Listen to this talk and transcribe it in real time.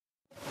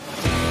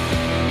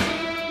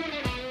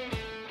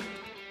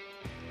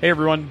Hey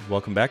everyone,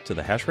 welcome back to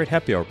the Hashrate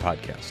Happy Hour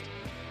podcast.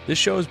 This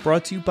show is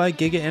brought to you by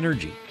Giga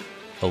Energy,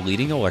 a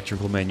leading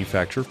electrical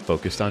manufacturer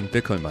focused on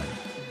Bitcoin mining.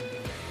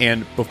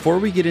 And before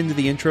we get into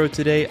the intro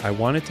today, I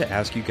wanted to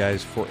ask you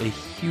guys for a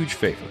huge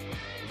favor.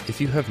 If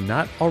you have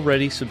not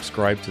already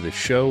subscribed to the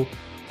show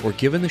or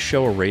given the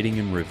show a rating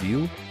and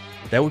review,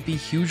 that would be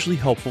hugely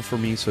helpful for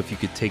me, so if you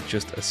could take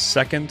just a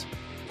second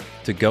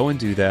to go and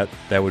do that,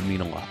 that would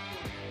mean a lot.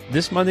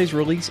 This Monday's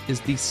release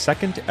is the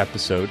second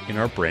episode in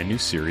our brand new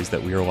series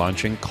that we are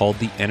launching called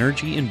the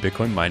Energy in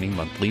Bitcoin Mining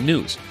Monthly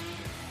News.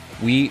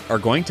 We are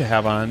going to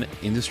have on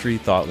industry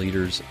thought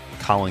leaders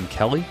Colin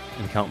Kelly,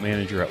 an account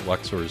manager at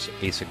Luxor's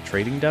ASIC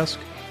trading desk,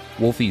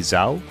 Wolfie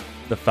Zhao,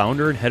 the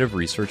founder and head of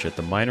research at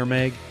the Miner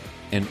Mag,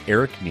 and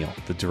Eric Neal,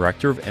 the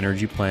director of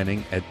energy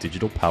planning at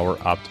Digital Power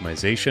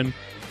Optimization,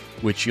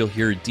 which you'll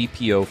hear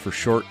DPO for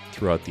short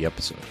throughout the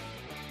episode.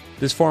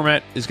 This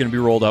format is going to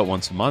be rolled out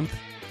once a month,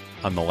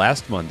 on the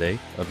last Monday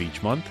of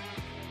each month,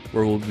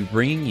 where we'll be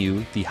bringing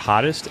you the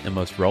hottest and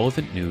most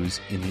relevant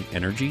news in the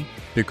energy,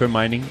 Bitcoin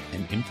mining,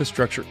 and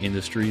infrastructure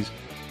industries,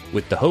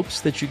 with the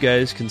hopes that you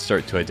guys can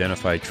start to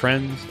identify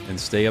trends and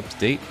stay up to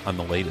date on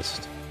the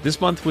latest. This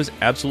month was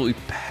absolutely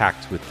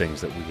packed with things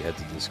that we had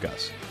to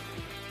discuss.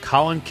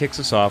 Colin kicks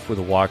us off with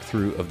a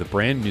walkthrough of the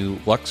brand new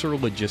Luxor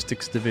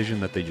Logistics division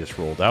that they just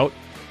rolled out,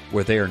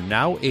 where they are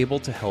now able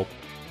to help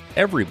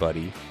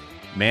everybody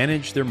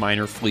manage their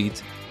miner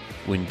fleet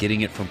when getting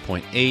it from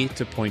point A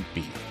to point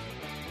B.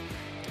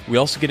 We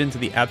also get into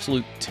the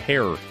absolute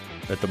tear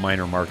that the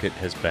miner market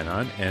has been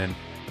on, and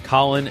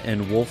Colin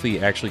and Wolfie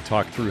actually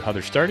talk through how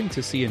they're starting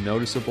to see a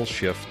noticeable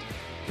shift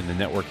in the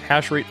network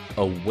hash rate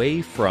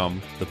away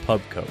from the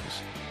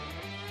pubcos.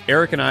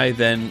 Eric and I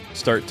then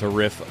start to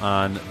riff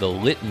on the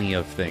litany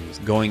of things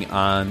going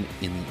on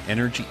in the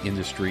energy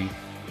industry,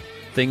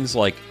 things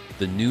like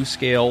the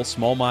NuScale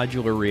small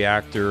modular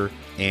reactor,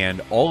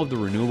 and all of the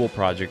renewable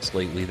projects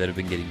lately that have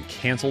been getting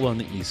canceled on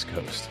the East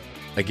Coast.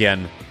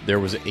 Again, there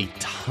was a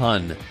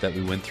ton that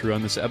we went through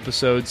on this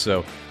episode,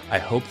 so I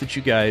hope that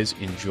you guys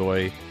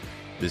enjoy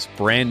this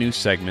brand new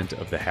segment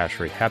of the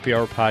Hashrate Happy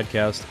Hour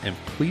podcast, and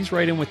please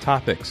write in with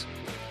topics,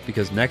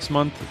 because next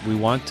month we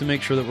want to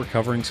make sure that we're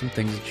covering some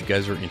things that you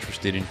guys are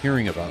interested in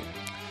hearing about.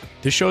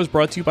 This show is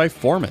brought to you by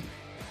Foreman,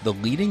 the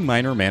leading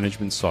miner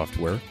management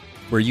software,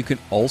 where you can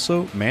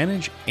also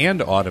manage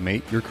and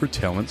automate your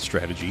curtailment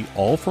strategy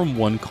all from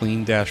one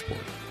clean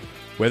dashboard.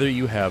 Whether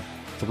you have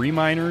 3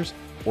 miners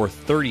or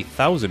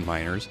 30,000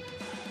 miners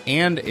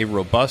and a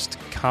robust,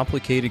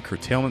 complicated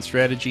curtailment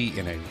strategy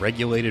in a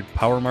regulated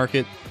power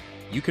market,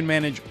 you can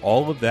manage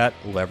all of that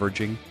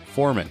leveraging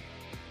Foreman.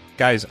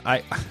 Guys,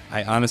 I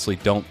honestly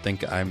don't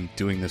think I'm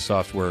doing this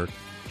software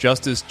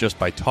justice just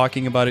by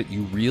talking about it.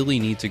 You really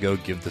need to go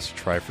give this a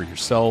try for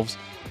yourselves,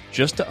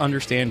 just to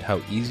understand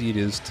how easy it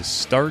is to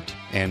start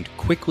and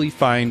quickly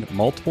find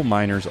multiple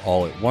miners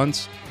all at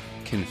once,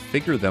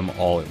 configure them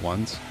all at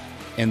once,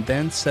 and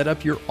then set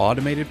up your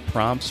automated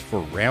prompts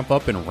for ramp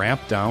up and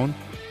ramp down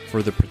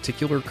for the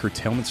particular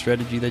curtailment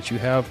strategy that you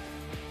have.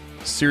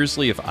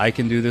 Seriously, if I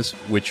can do this,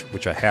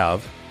 which I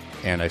have,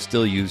 and I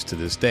still use to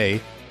this day,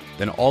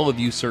 then all of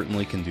you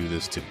certainly can do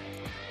this too.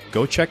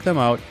 Go check them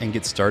out and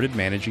get started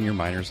managing your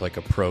miners like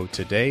a pro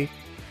today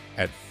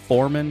at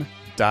foreman.mn.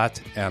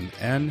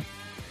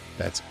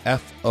 That's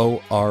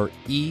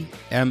FOREMAN.MN,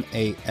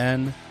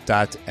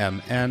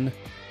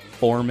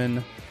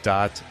 foreman.mn.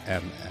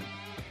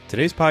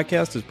 Today's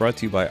podcast is brought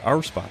to you by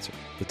our sponsor,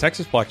 the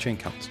Texas Blockchain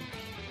Council,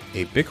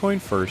 a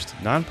Bitcoin-first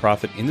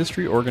nonprofit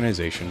industry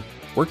organization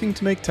working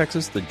to make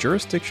Texas the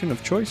jurisdiction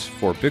of choice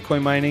for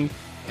Bitcoin mining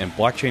and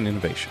blockchain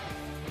innovation.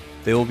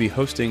 They will be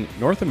hosting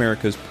North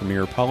America's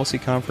premier policy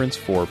conference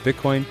for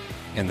Bitcoin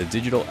and the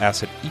digital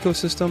asset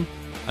ecosystem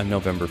on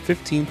November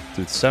 15th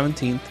through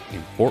 17th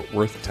in Fort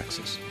Worth,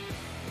 Texas.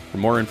 For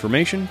more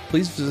information,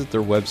 please visit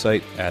their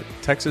website at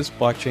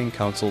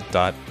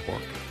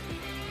texasblockchaincouncil.org.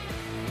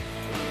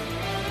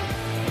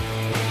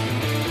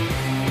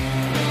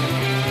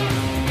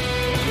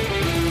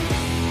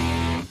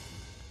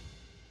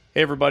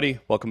 Hey everybody,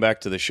 welcome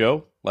back to the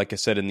show. Like I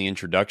said in the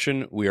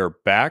introduction, we are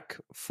back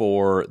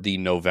for the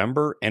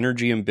November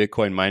Energy and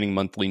Bitcoin Mining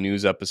Monthly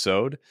News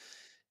episode.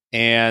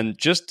 And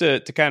just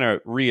to kind of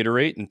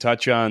reiterate and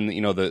touch on,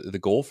 the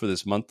goal for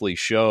this monthly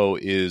show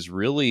is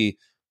really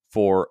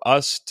for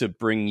us to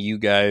bring you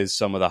guys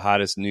some of the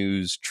hottest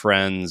news,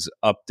 trends,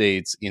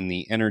 updates in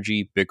the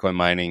energy, Bitcoin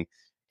mining,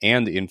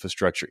 and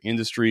infrastructure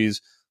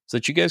industries, so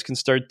that you guys can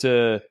start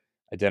to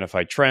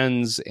identify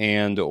trends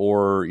and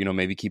or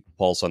maybe keep a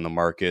pulse on the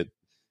market.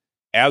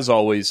 As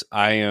always,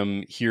 I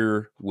am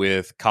here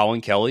with Colin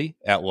Kelly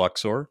at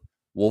Luxor,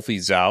 Wolfie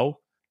Zhao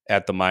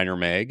at the Miner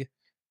Mag,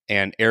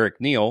 and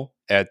Eric Neal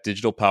at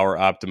Digital Power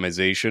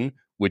Optimization,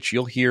 which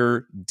you'll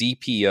hear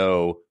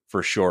DPO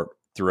for short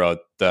throughout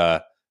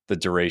the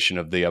duration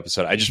of the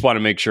episode. I just want to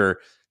make sure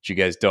that you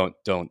guys don't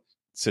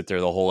sit there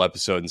the whole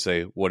episode and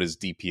say, what is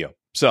DPO?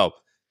 So,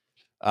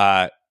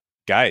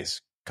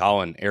 guys,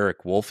 Colin,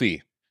 Eric,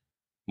 Wolfie,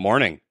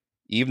 morning,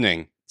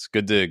 evening. It's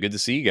good to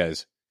see you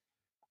guys.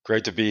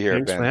 Great to be here,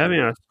 Thanks Ben. for having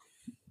us.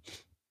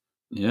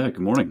 Yeah, good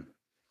morning.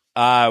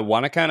 I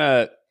want to kind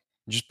of,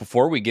 just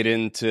before we get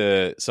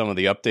into some of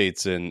the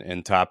updates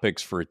and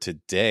topics for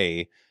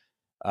today,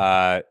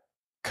 uh,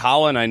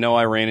 Colin, I know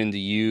I ran into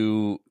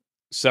you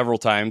several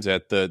times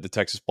at the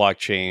Texas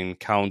Blockchain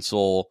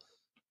Council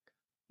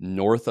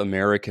North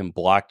American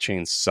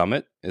Blockchain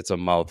Summit. It's a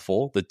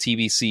mouthful. The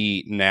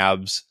TBC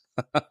NABS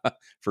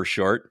for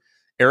short.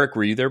 Eric,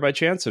 were you there by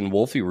chance? And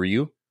Wolfie, were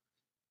you?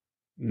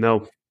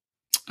 No.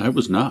 I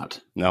was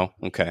not. No?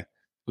 Okay.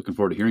 Looking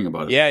forward to hearing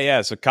about it.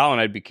 Yeah. So Colin,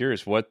 I'd be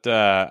curious,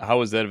 how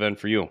was that event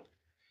for you?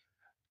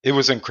 It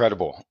was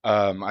incredible.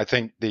 I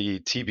think the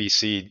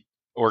TBC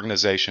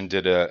organization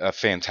did a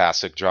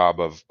fantastic job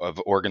of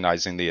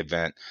organizing the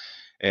event,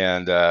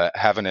 and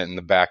having it in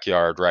the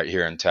backyard right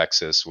here in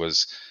Texas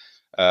was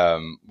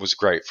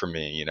great for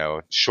me. You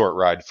know, short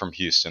ride from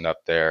Houston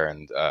up there,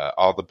 and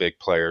all the big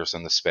players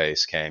in the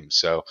space came.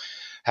 So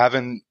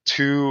having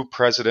two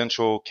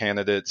presidential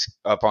candidates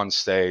up on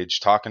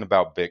stage talking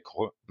about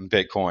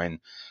Bitcoin,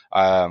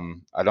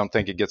 I don't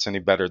think it gets any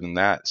better than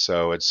that.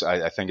 So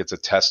I think it's a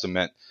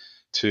testament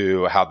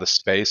to how the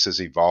space is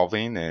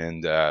evolving,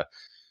 and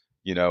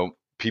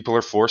people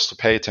are forced to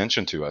pay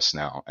attention to us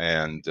now,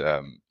 and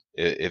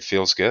it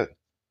feels good.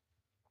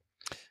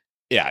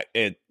 Yeah,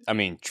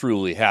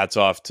 truly hats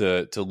off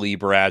to Lee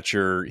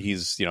Bratcher.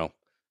 He's,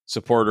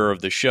 supporter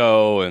of the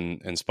show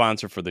and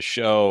sponsor for the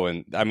show.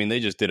 And I mean, they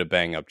just did a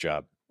bang up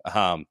job.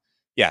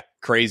 Yeah,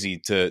 crazy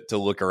to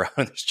look around.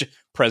 There's just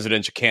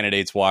presidential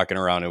candidates walking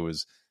around. It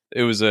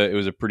was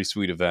a pretty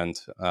sweet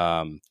event.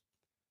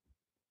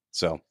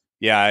 So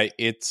yeah,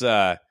 there's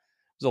a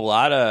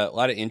lot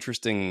of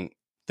interesting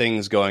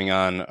things going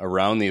on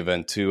around the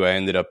event too. I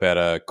ended up at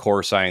a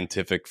Core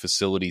Scientific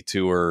facility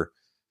tour,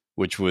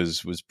 which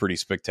was pretty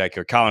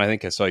spectacular. Colin, I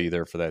think I saw you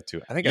there for that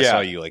too. I think I saw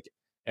you like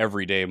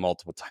every day,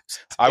 multiple times.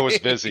 I was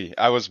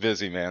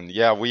busy, man.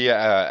 Yeah, we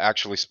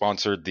actually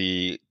sponsored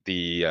the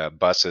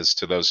buses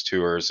to those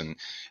tours,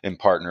 and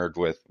partnered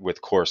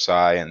with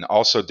Corsair, and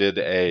also did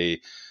a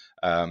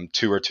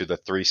tour to the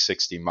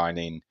 360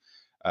 mining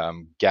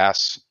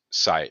gas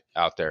site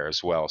out there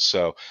as well.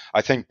 So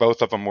I think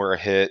both of them were a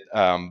hit.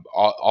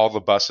 All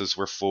the buses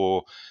were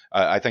full.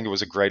 I think it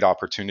was a great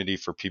opportunity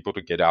for people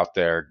to get out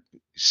there,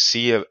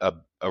 see a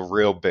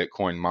real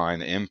Bitcoin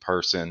mine in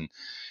person,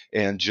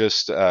 and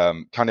just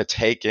kind of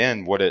take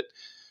in what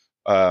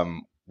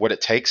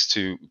it takes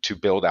to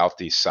build out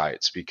these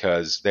sites,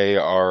 because they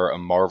are a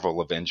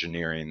marvel of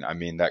engineering. I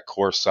mean, that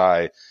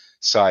Corsair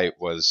site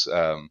was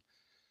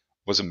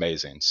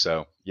amazing.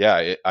 So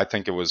yeah, I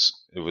think it was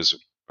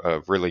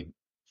a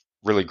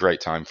really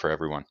great time for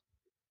everyone.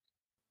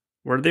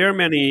 Were there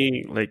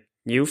many like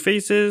new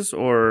faces,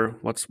 or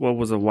what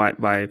was the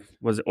vibe?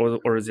 Was it,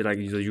 or is it like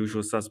the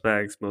usual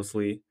suspects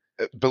mostly?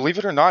 Believe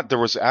it or not, there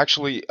was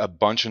actually a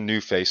bunch of new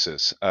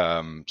faces.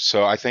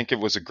 So I think it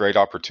was a great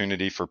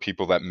opportunity for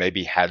people that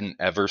maybe hadn't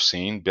ever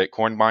seen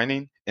Bitcoin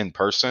mining in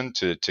person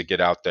to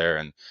get out there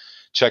and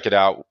check it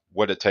out,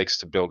 what it takes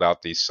to build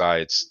out these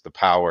sites, the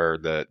power,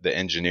 the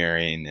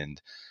engineering,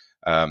 and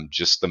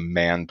just the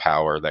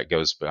manpower that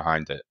goes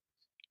behind it.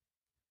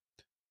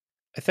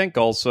 I think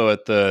also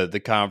at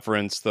the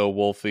conference though,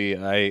 Wolfie,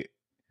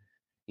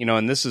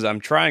 I'm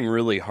trying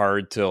really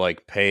hard to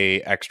like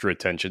pay extra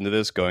attention to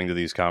this going to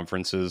these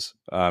conferences.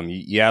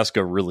 You ask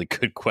a really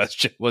good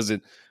question. Was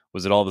it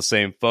all the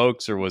same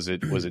folks, or was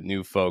it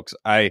new folks?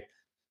 I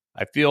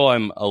feel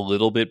I'm a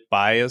little bit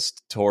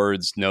biased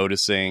towards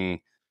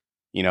noticing,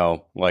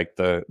 like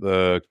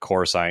the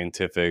Core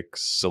Scientific,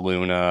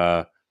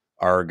 Soluna,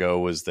 Argo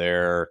was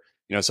there.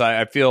 So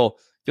I feel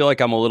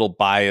like I'm a little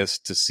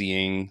biased to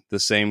seeing the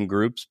same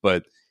groups,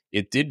 but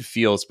it did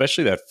feel,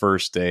 especially that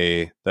first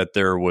day, that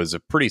there was a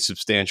pretty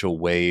substantial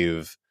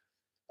wave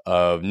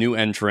of new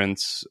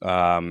entrants.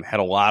 Had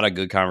a lot of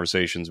good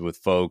conversations with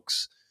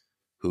folks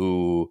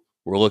who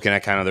were looking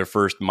at kind of their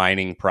first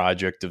mining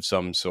project of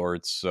some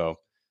sorts. So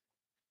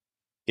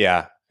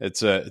yeah,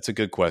 it's a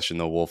good question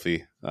though,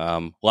 Wolfie.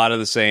 A lot of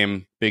the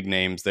same big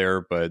names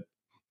there, but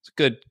it's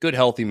a good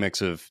healthy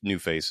mix of new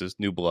faces,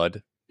 new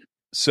blood.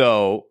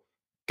 So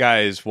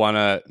guys, want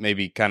to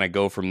maybe kind of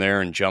go from there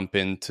and jump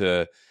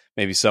into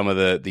maybe some of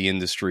the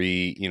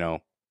industry,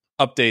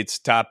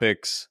 updates,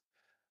 topics.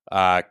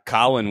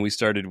 Colin, we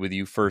started with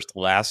you first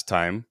last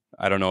time.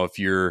 I don't know if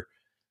you're,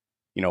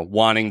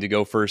 wanting to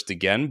go first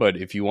again, but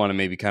if you want to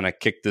maybe kind of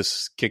kick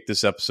this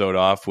episode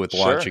off with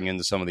launching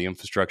into some of the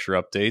infrastructure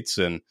updates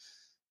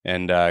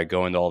and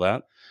go into all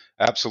that.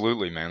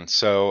 Absolutely, man.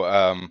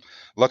 So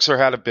Luxor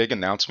had a big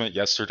announcement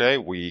yesterday.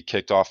 We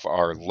kicked off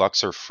our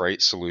Luxor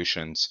Freight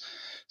Solutions.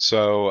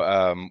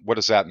 So what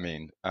does that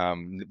mean?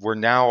 We're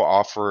now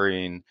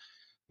offering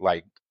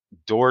like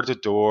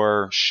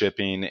door-to-door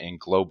shipping and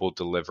global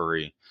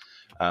delivery.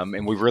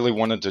 And we really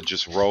wanted to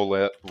just roll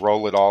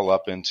it all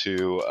up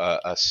into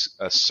a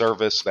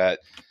service that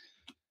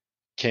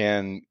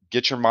can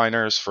get your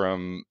miners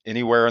from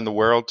anywhere in the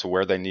world to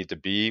where they need to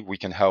be. We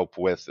can help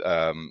with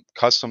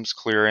customs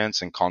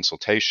clearance and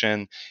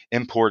consultation,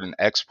 import and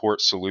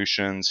export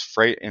solutions,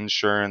 freight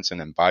insurance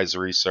and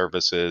advisory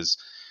services,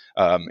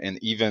 and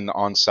even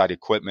on-site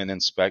equipment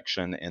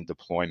inspection and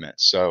deployment.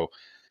 So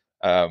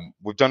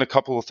we've done a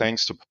couple of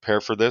things to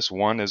prepare for this.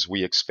 One is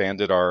we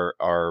expanded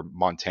our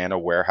Montana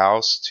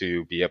warehouse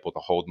to be able to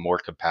hold more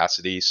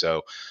capacity,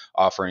 so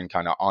offering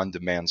kind of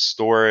on-demand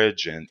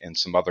storage and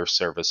some other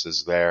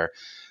services there.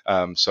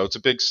 So it's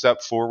a big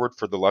step forward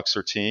for the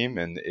Luxor team,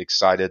 and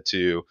excited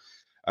to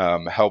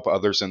help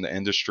others in the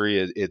industry.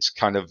 It's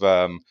kind of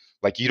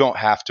like you don't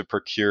have to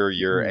procure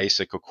your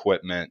ASIC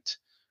equipment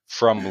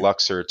from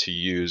Luxor to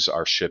use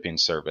our shipping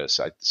service.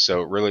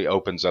 So it really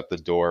opens up the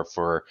door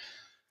for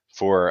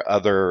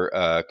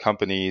other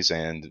companies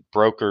and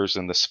brokers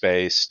in the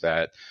space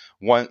that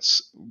want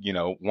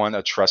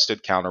a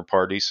trusted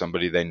counterparty,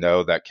 somebody they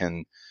know that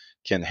can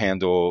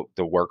handle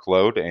the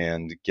workload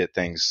and get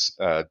things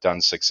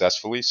done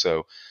successfully.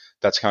 So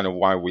that's kind of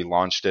why we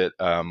launched it.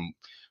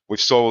 We've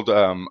sold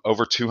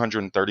over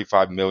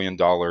 $235 million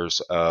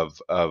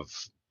of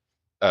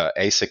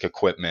ASIC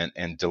equipment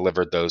and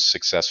delivered those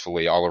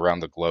successfully all around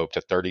the globe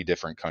to 30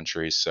 different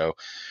countries. So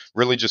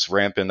really just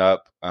ramping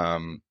up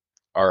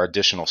our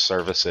additional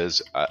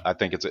services. I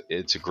think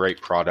it's a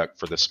great product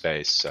for the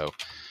space. So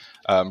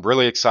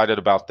really excited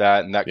about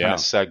that. And that kind of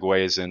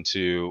segues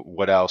into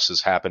what else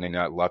is happening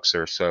at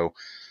Luxor. So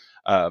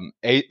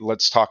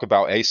let's talk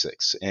about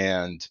ASICs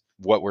and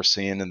what we're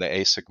seeing in the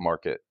ASIC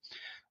market.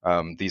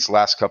 These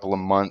last couple of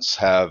months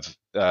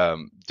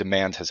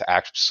demand has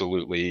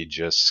absolutely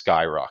just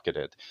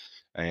skyrocketed.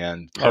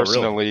 And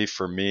personally,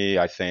 for me,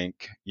 I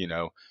think,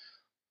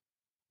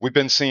 we've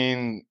been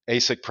seeing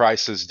ASIC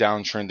prices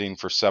downtrending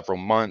for several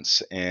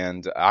months,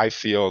 and I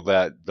feel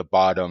that the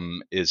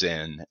bottom is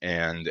in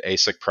and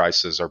ASIC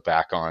prices are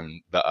back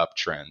on the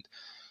uptrend.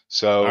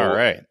 So, all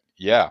right.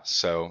 Yeah.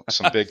 So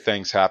some big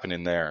things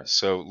happening there.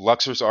 So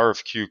Luxor's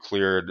RFQ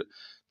cleared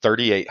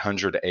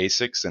 3,800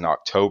 ASICs in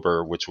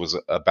October, which was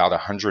about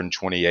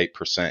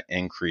 128%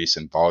 increase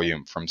in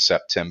volume from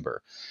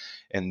September.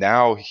 And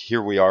now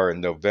here we are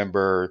in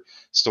November,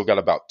 still got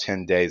about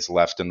 10 days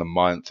left in the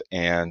month,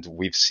 and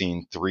we've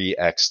seen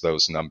 3x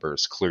those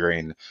numbers,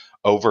 clearing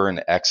over an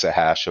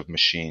exahash of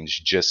machines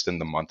just in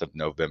the month of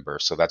November.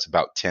 So that's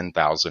about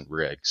 10,000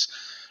 rigs,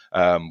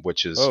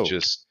 which is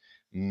just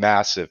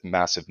massive,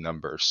 massive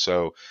numbers.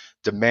 So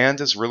demand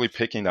is really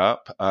picking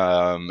up,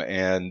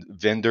 and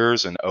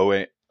vendors and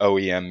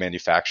OEM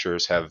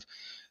manufacturers have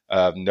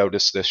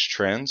noticed this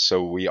trend.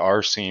 So we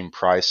are seeing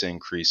price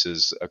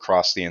increases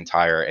across the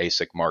entire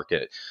ASIC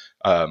market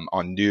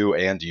on new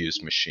and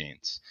used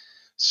machines.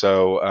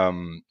 So,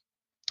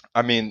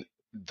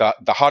 the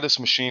hottest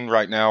machine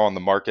right now on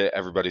the market,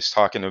 everybody's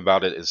talking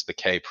about it, is the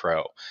K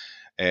Pro.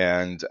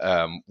 And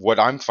what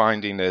I'm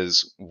finding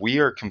is we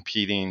are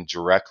competing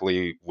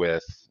directly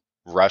with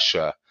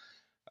Russia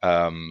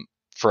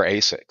for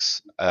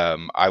ASICs.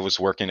 I was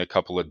working a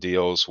couple of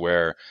deals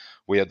where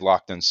we had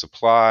locked in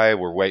supply.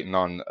 We're waiting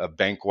on a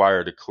bank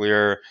wire to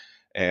clear,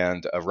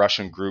 and a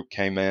Russian group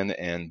came in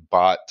and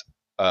bought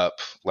up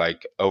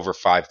like over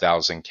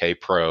 5,000 K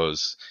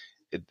Pros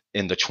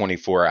in the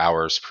 24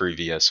 hours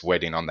previous,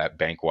 waiting on that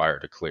bank wire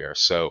to clear.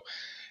 So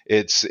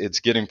it's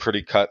getting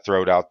pretty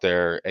cutthroat out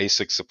there.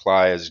 ASIC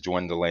supply is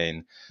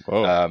dwindling,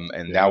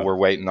 now we're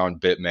waiting on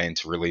Bitmain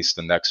to release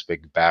the next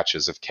big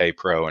batches of K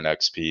Pro and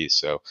XP.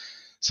 So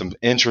some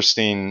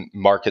interesting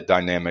market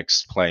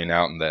dynamics playing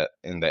out in the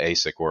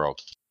ASIC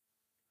world.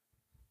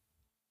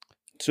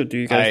 So do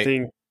you guys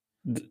think?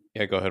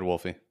 Yeah, go ahead,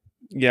 Wolfie.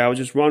 Yeah, I was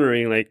just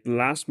wondering. Like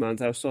last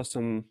month, I saw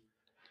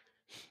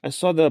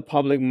the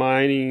public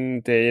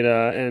mining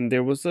data, and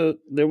there was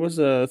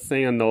a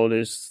thing I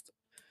noticed,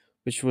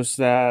 which was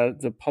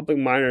that the public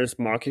miners'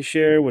 market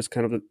share was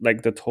kind of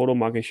like the total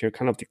market share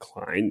kind of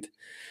declined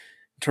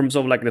in terms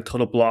of like the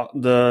total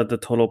the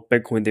total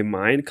Bitcoin they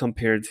mined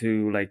compared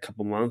to like a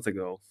couple months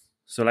ago.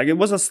 So like it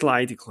was a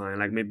slight decline,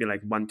 like maybe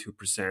like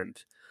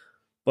 1-2%.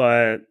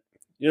 But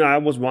I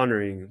was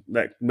wondering,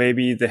 like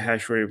maybe the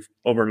hash rate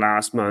over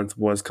last month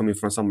was coming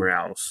from somewhere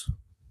else.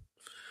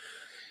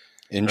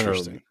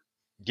 Interesting.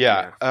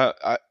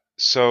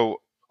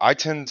 So I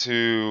tend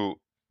to.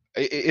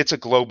 It's a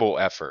global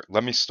effort.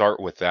 Let me start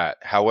with that.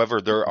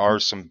 However, there are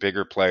some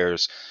bigger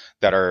players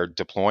that are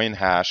deploying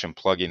hash and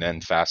plugging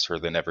in faster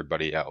than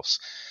everybody else.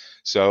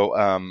 So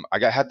I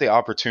had the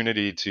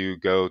opportunity to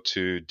go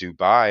to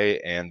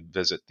Dubai and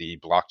visit the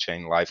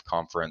Blockchain Life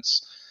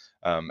conference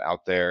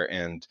out there,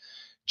 and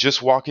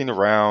just walking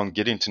around,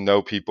 getting to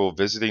know people,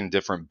 visiting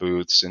different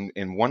booths.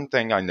 And one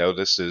thing I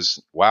noticed is,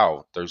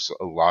 wow, there's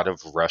a lot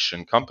of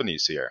Russian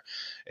companies here,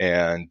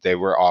 and they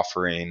were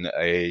offering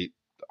a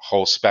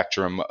whole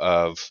spectrum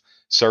of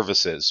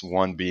services,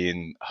 one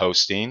being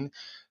hosting,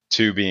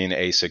 two being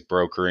ASIC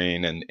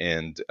brokering,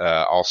 and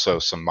also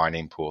some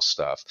mining pool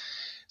stuff.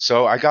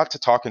 So I got to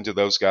talking to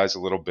those guys a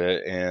little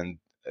bit, and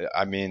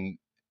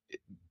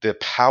the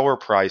power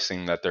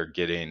pricing that they're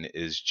getting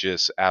is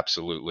just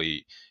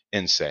absolutely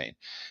insane.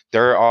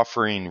 They're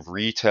offering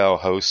retail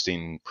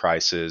hosting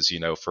prices,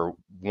 for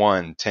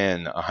 1,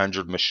 10,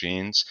 100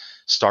 machines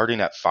starting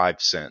at 5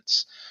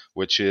 cents,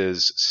 which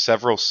is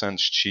several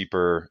cents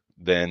cheaper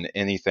than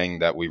anything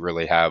that we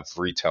really have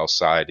retail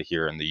side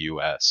here in the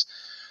U.S.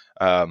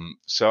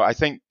 So I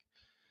think,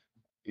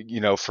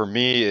 for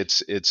me,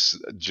 it's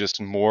just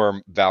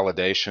more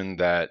validation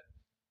that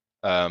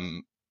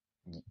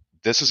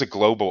this is a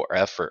global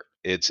effort.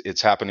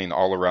 It's happening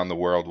all around the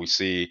world. We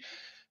see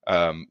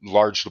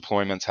large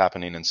deployments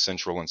happening in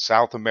Central and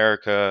South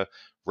America,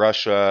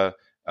 Russia,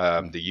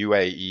 the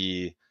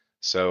UAE.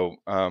 So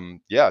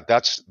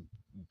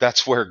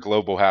that's where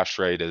global hash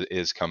rate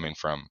is coming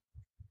from.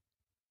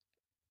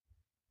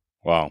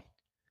 Wow.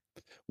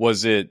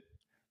 Was it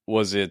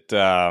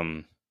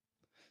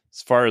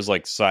as far as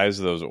like size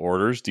of those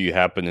orders, do you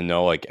happen to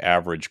know like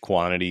average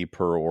quantity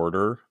per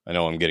order? I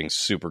know I'm getting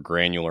super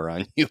granular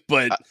on you,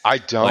 but I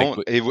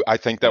don't. I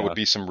think that would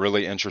be some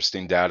really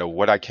interesting data.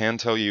 What I can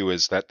tell you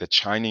is that the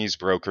Chinese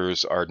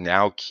brokers are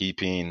now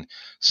keeping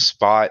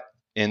spot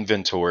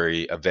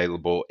inventory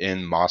available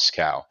in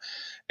Moscow.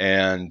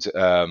 And,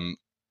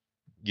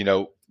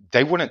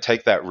 they wouldn't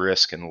take that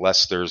risk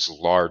unless there's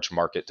large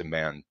market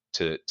demand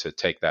to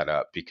take that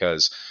up,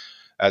 because,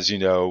 as you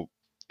know,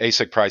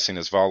 ASIC pricing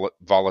is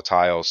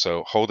volatile,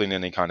 so holding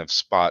any kind of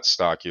spot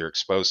stock, you're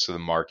exposed to the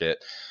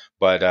market.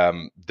 But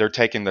they're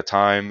taking the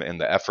time and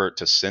the effort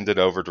to send it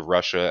over to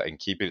Russia and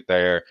keep it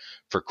there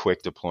for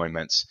quick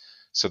deployments.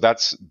 So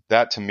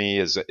that to me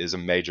is a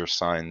major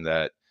sign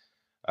that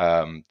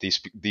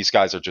these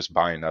guys are just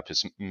buying up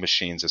his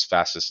machines as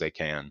fast as they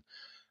can.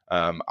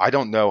 I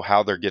don't know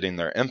how they're getting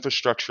their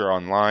infrastructure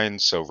online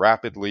so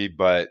rapidly,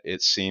 but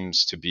it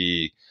seems to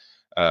be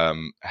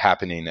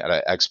happening at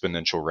an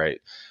exponential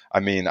rate. I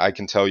mean, I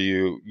can tell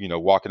you,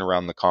 walking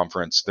around the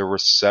conference, there were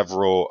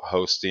several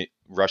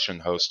Russian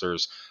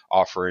hosters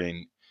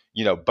offering,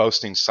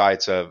 boasting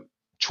sites of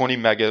 20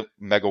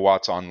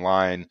 megawatts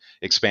online,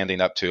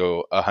 expanding up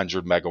to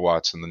 100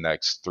 megawatts in the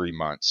next 3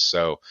 months.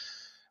 So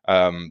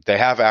they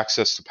have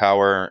access to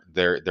power.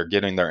 They're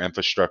getting their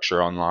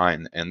infrastructure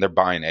online, and they're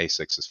buying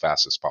ASICs as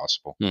fast as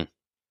possible. Damn.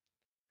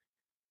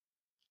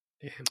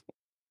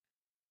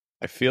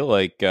 I feel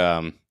like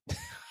I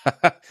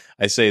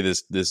say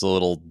this a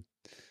little,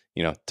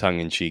 tongue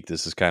in cheek.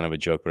 This is kind of a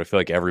joke, but I feel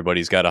like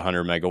everybody's got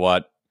 100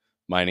 megawatt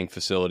mining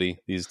facility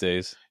these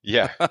days.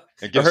 Yeah,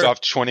 it gives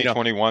off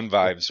 2021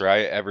 vibes,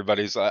 right?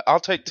 Everybody's like, "I'll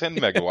take 10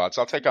 megawatts.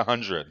 I'll take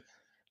 100."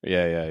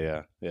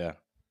 Yeah.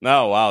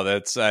 No, wow,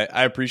 that's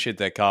I appreciate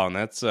that, Colin.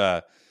 That's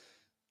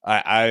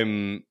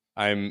I'm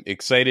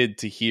excited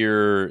to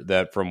hear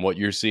that from what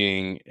you're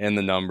seeing in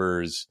the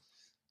numbers.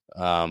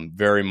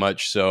 Very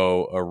much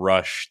so a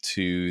rush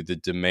to the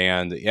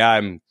demand. Yeah,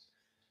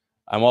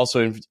 I'm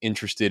also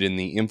interested in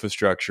the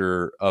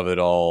infrastructure of it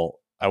all.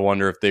 I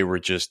wonder if they were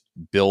just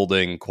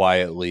building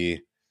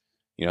quietly,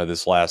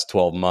 this last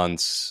 12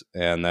 months,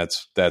 and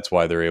that's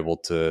why they're able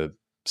to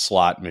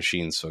slot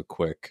machines so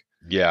quick.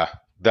 Yeah,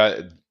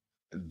 that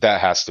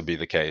has to be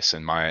the case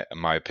in my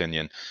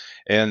opinion.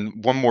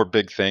 And one more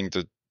big thing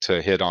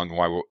to hit on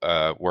while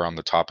we're on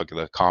the topic of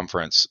the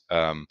conference.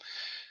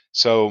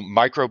 So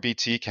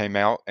MicroBT came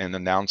out and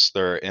announced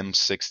their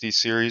M60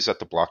 series at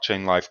the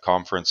Blockchain Life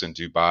conference in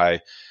Dubai.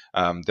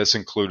 This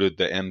included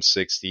the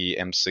M60,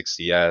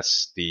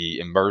 M60S, the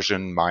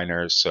immersion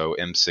miners, so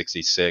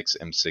M66,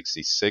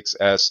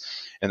 M66S,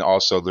 and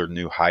also their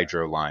new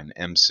Hydro line,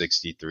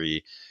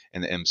 M63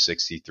 and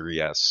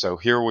M63S. So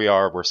here we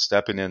are, we're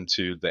stepping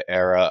into the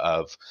era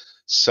of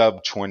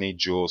sub 20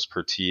 joules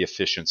per T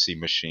efficiency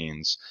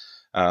machines.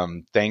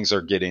 Things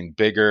are getting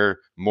bigger,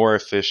 more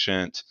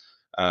efficient,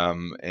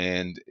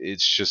 and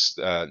it's just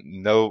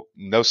no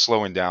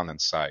slowing down in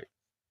sight.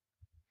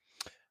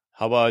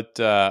 How about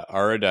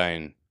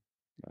Auradine?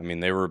 I mean,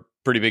 they were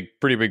pretty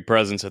big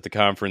presence at the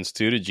conference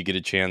too. Did you get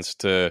a chance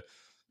to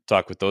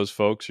talk with those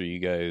folks? Or you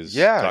guys?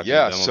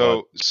 Yeah.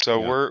 So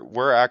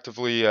we're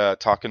actively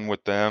talking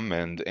with them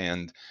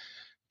and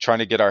trying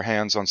to get our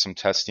hands on some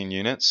testing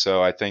units.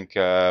 So I think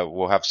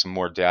we'll have some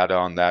more data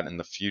on that in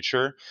the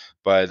future.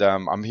 But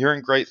I'm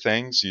hearing great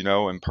things,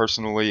 and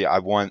personally, I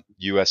want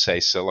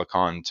USA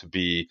Silicon to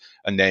be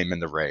a name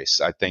in the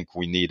race. I think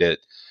we need it.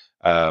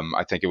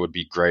 I think it would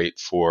be great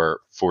for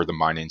the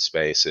mining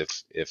space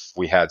if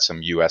we had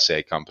some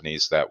USA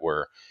companies that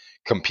were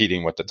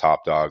competing with the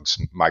top dogs,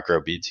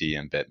 MicroBT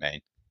and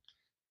Bitmain.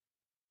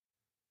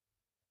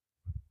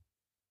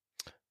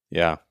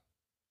 Yeah,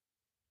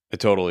 I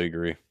totally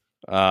agree.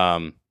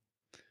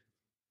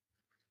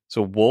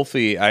 So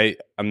Wolfie,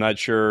 I'm not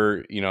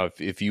sure,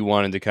 if you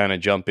wanted to kind of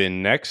jump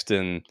in next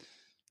and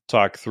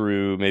talk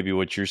through maybe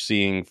what you're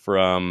seeing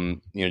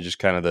from, just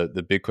kind of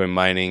the Bitcoin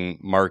mining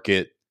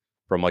market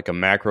from like a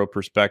macro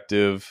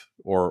perspective,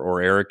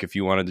 or Eric, if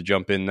you wanted to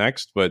jump in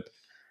next, but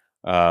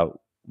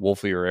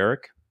Wolfie or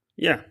Eric?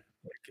 Yeah.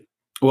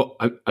 Well,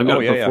 I've got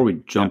before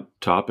we jump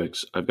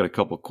topics, I've got a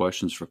couple of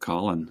questions for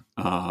Colin.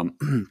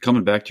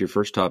 Coming back to your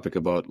first topic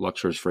about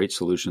Luxor's freight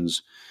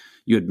solutions,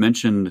 you had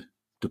mentioned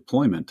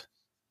deployment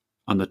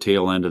on the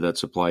tail end of that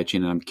supply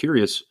chain, and I'm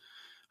curious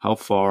how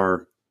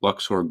far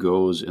Luxor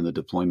goes in the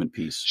deployment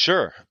piece.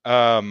 Sure.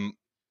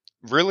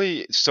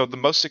 really, so the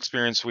most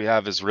experience we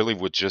have is really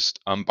with just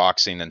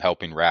unboxing and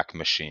helping rack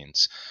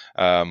machines.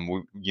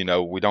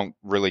 We don't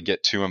really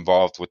get too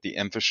involved with the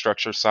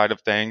infrastructure side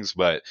of things,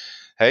 but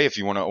hey, if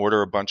you want to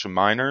order a bunch of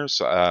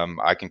miners,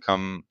 I can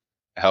come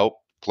help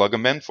plug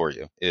them in for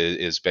you.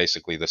 Is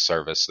basically the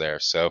service there.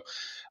 So,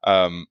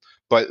 um,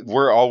 but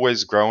we're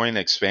always growing,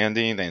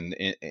 expanding, and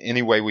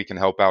any way we can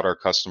help out our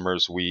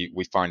customers, we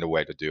find a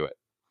way to do it.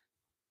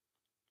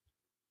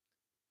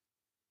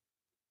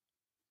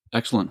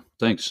 Excellent.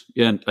 Thanks.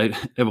 Yeah, and I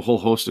have a whole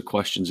host of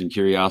questions and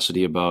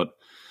curiosity about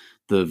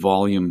the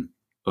volume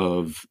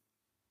of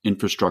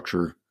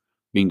infrastructure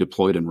being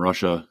deployed in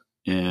Russia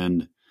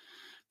and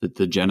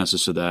the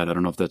genesis of that. I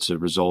don't know if that's a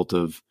result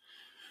of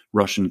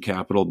Russian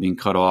capital being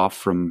cut off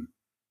from,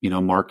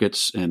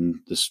 markets, and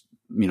this,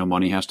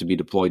 money has to be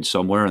deployed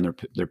somewhere, and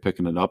they're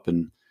picking it up,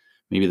 and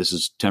maybe this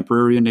is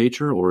temporary in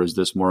nature, or is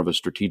this more of a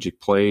strategic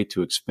play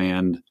to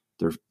expand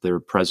their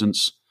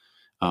presence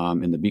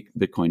in the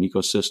Bitcoin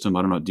ecosystem?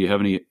 I don't know. Do you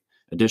have any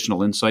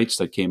additional insights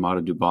that came out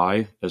of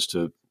Dubai as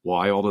to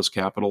why all this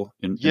capital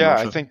in Russia?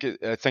 I think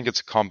it's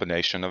a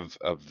combination of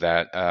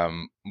that.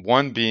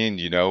 One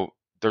being,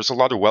 there's a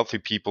lot of wealthy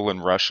people in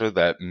Russia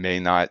that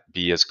may not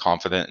be as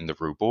confident in the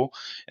ruble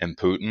and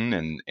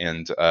Putin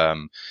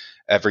and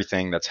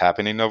everything that's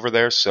happening over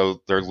there.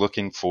 So they're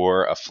looking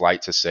for a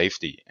flight to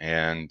safety.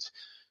 And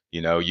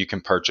you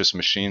can purchase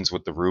machines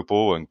with the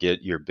ruble and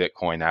get your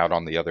Bitcoin out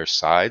on the other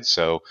side.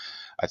 So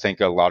I think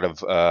a lot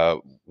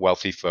of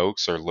wealthy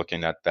folks are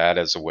looking at that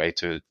as a way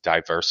to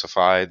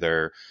diversify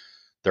their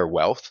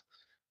wealth,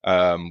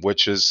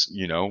 which is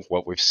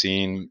what we've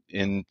seen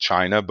in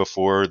China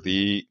before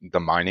the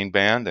mining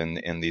ban and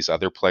in these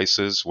other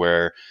places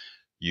where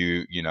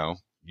you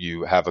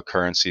have a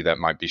currency that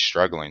might be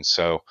struggling.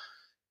 So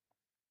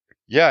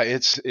yeah,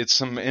 it's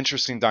some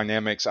interesting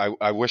dynamics.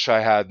 I wish I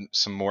had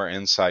some more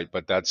insight,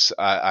 but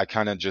I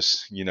kind of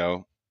just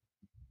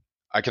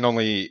I can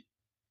only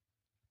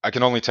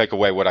take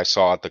away what I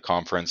saw at the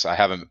conference.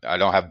 I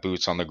don't have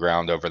boots on the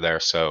ground over there,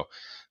 so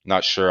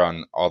not sure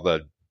on all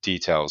the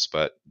details,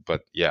 but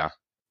yeah.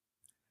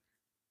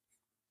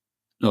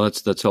 No,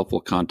 that's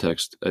helpful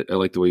context. I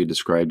like the way you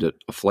described it,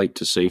 a flight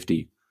to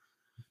safety,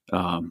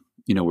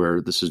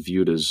 where this is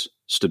viewed as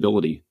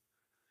stability.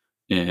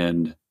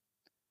 And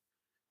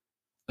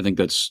I think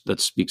that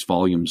speaks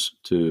volumes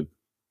to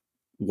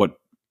what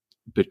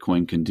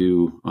Bitcoin can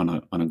do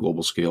on a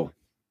global scale.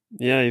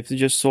 Yeah, if you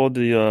just saw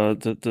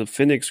the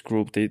Phoenix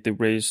Group, they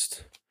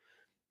raised. I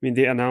mean,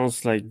 they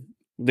announced like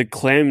they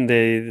claim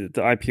the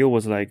IPO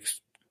was like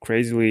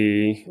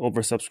crazily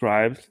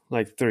oversubscribed,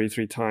 like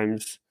 33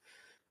 times,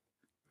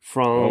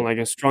 from like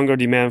a stronger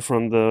demand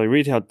from the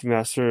retail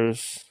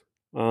investors.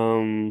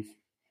 I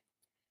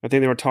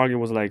think their target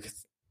was like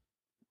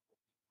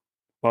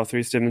about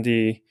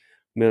 $370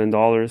 million.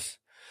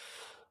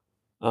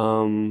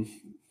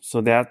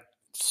 So that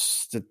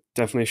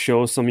definitely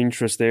shows some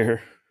interest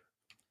there.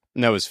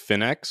 And that was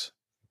Finex?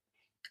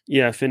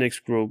 Yeah, Phoenix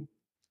Group.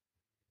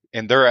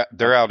 And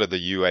they're out of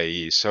the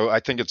UAE, so I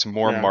think it's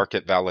more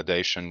market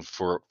validation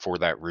for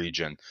that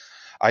region.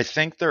 I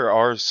think there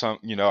are some,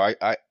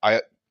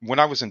 I when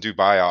I was in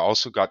Dubai, I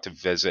also got to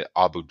visit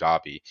Abu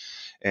Dhabi,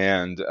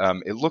 and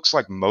it looks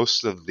like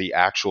most of the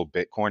actual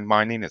Bitcoin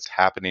mining is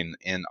happening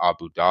in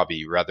Abu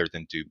Dhabi rather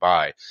than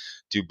Dubai.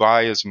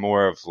 Dubai is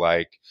more of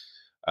like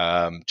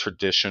not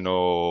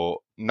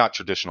traditional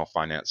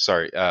finance,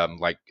 sorry,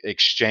 like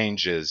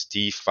exchanges,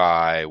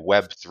 DeFi,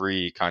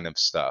 Web3 kind of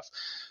stuff.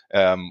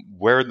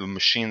 Where the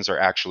machines are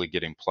actually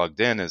getting plugged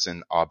in is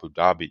in Abu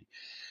Dhabi.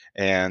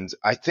 And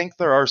I think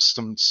there are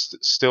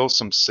still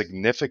some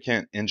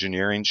significant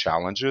engineering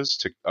challenges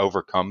to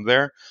overcome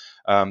there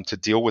to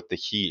deal with the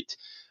heat.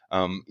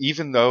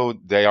 Even though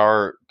they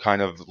are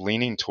kind of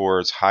leaning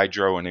towards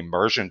hydro and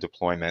immersion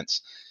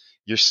deployments,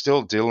 you're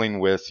still dealing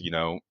with,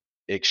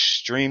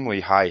 extremely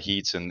high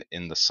heats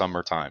in the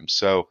summertime.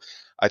 So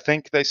I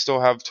think they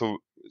still have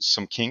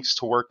some kinks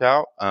to work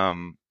out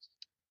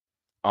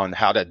on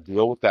how to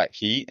deal with that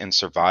heat and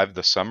survive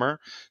the summer.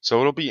 So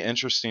it'll be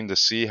interesting to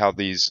see how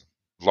these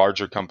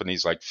larger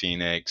companies like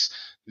Phoenix,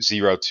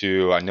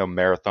 Zero2, I know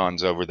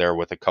Marathon's over there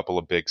with a couple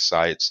of big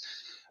sites.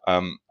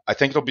 I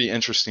think it'll be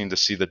interesting to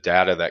see the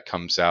data that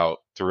comes out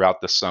throughout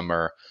the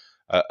summer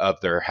of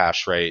their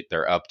hash rate,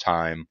 their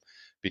uptime,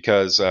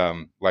 because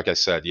like I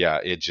said, yeah,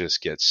 it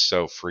just gets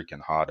so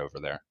freaking hot over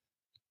there.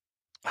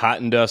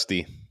 Hot and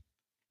dusty.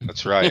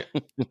 That's right.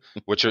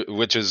 which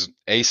is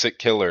ASIC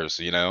killers,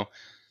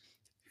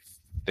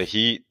 The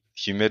heat,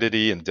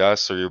 humidity, and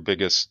dust are your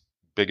biggest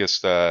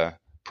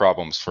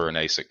problems for an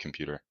ASIC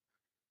computer.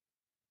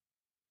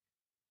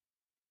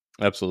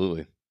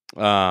 Absolutely.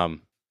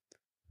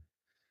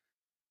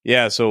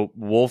 Yeah. So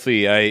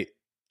Wolfie,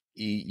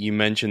 you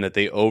mentioned that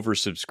they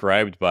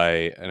oversubscribed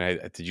by,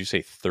 and did you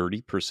say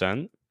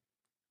 30%?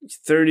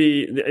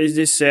 30. It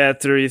just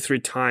said 33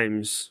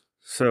 times.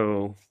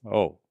 So.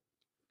 Oh,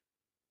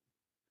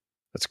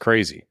 that's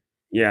crazy.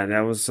 Yeah,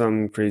 that was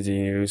some crazy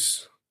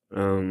news.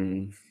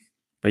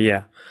 But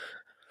yeah.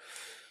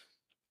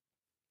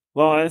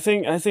 Well, I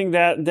think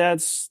that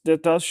that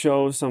does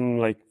show some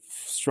like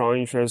strong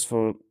interest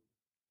for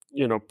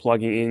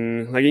plugging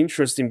in, like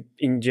interest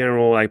in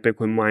general, like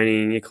Bitcoin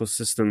mining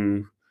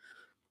ecosystem,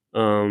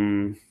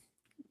 um,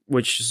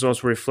 which is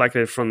also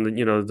reflected from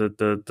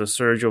the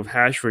surge of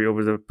hash rate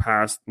over the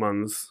past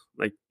month.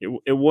 Like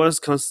it was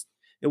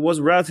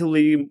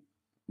relatively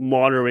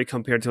moderate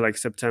compared to like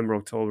September,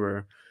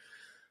 October.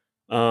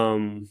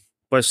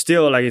 But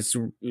still, like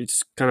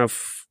it's kind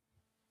of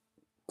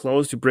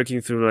close to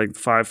breaking through like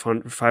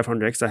 500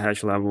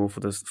 exahash level for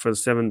the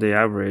 7-day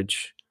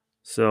average.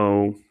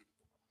 So,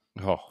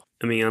 I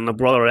mean, on a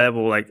broader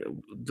level, like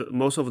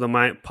most of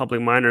the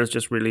public miners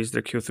just released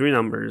their Q3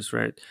 numbers,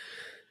 right?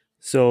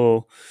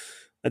 So,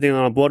 I think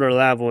on a broader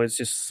level, it's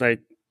just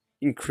like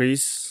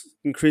increases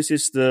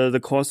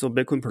the cost of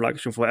Bitcoin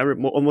production for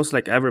almost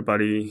like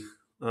everybody,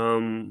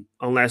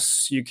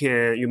 unless you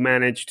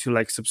manage to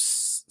like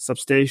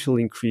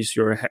substantially increase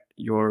your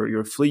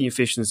fleet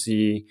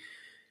efficiency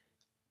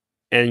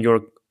and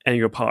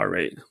your power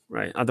rate,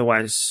 right?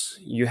 Otherwise,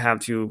 you have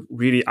to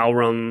really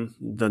outrun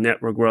the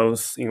network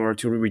growth in order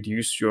to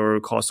reduce your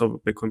cost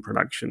of Bitcoin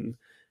production.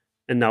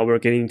 And now we're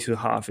getting to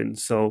halving.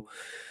 So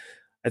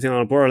I think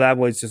on a broader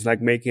level, it's just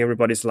like making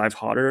everybody's life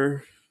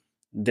harder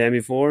than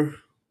before,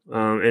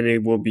 and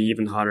it will be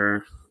even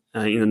harder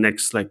in the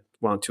next like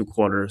 1-2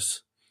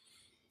 quarters.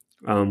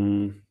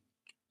 So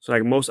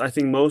like most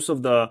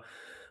of the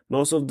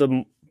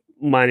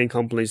mining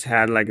companies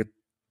had like a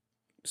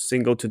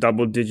single to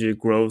double digit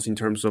growth in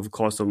terms of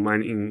cost of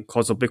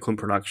Bitcoin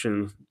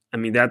production. I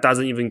mean, that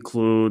doesn't even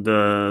include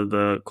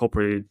the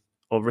corporate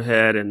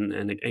overhead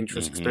and the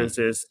interest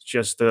expenses,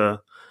 just the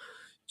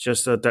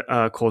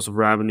cost of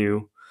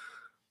revenue.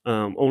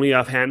 Only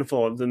a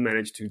handful of them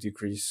managed to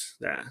decrease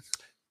that.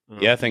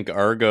 Yeah, I think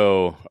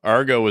Argo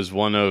was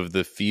one of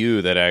the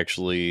few that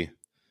actually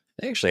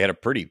had a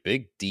pretty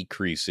big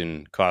decrease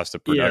in cost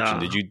of production.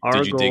 Did you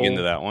dig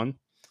into that one?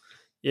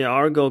 Yeah,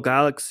 Argo,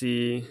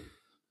 Galaxy,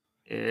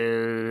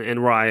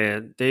 and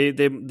Riot. They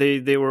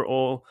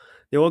all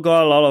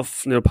got a lot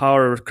of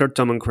power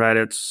curtailment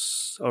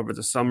credits over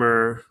the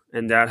summer,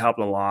 and that helped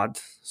a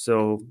lot.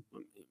 So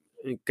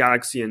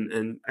Galaxy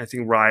and I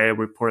think Riot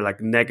report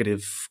like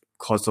negative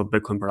cost of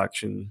Bitcoin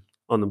production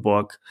on the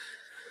book.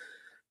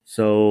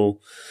 So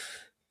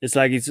it's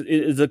like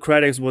the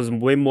credits was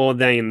way more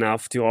than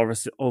enough to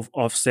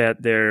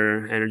offset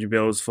their energy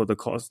bills for the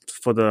cost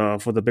for the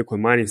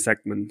Bitcoin mining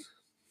segment.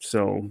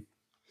 So,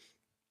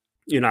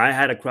 I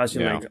had a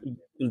question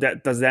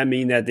like, does that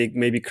mean that they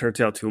maybe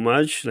curtail too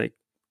much? Like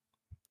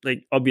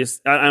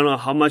obvious, I don't know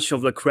how much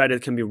of the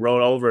credit can be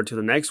rolled over to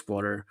the next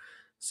quarter.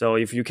 So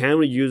if you can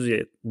reuse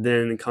it,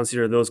 then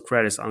consider those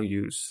credits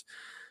unused.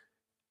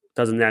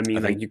 Doesn't that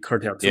mean like you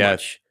curtail too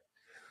much?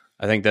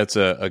 I think that's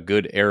a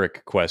good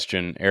Eric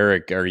question.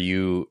 Eric, are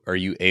you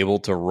able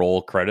to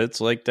roll credits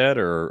like that,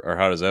 or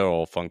how does that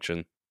all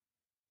function?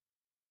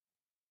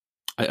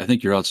 I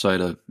think you're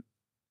outside of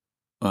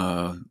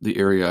the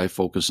area I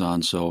focus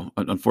on. So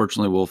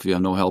unfortunately, Wolf, you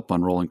have no help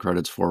on rolling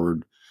credits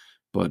forward,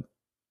 but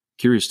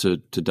curious to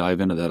dive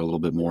into that a little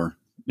bit more,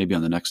 maybe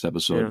on the next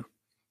episode. Yeah.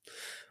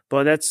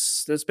 But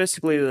that's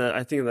basically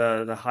I think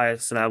the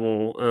highest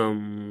level.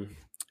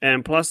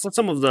 And plus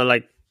some of the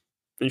like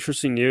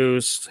interesting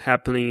news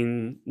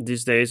happening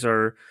these days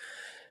are,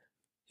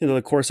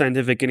 the Core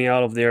Scientific getting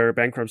out of their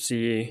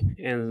bankruptcy,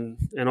 and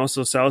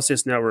also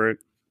Celsius Network,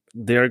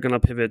 they're gonna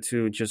pivot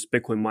to just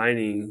Bitcoin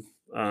mining.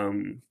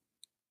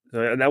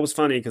 So that was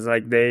funny because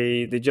like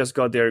they just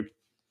got their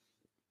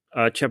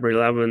Chapter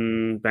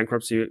 11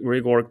 bankruptcy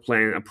reorg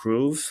plan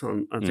approved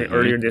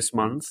earlier this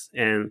month,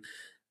 and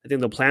I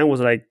think the plan was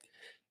like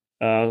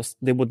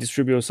they will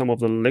distribute some of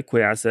the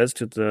liquid assets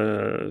to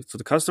the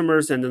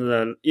customers, and then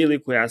the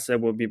illiquid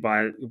asset will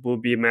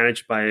be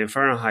managed by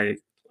Fahrenheit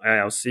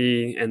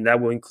LLC, and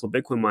that will include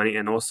Bitcoin mining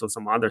and also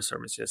some other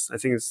services. I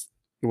think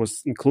it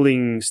was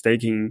including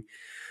staking,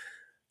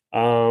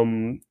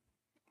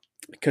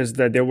 because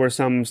there were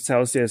some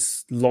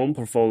Celsius loan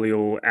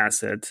portfolio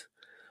asset,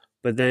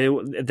 but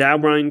then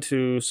that ran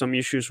into some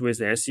issues with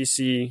the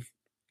SEC,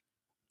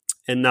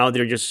 and now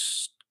they're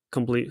just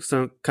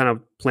kind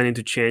of planning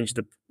to change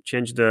the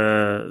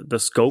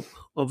scope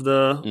of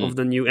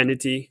the new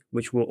entity,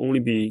 which will only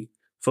be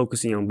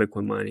focusing on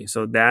Bitcoin mining.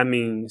 So that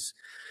means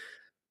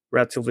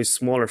relatively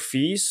smaller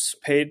fees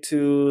paid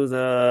to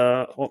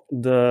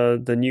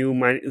the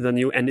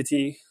new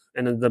entity,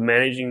 and the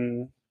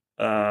managing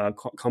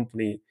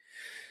company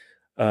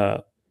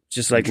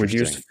just like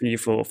reduced fee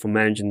for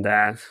managing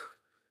that.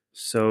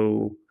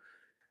 So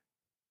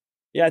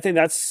yeah, I think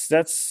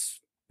that's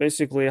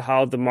basically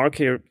how the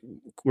market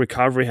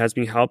recovery has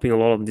been helping a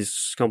lot of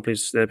these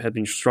companies that have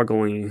been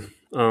struggling.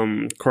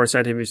 Core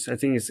Scientific, I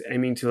think, is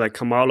aiming to like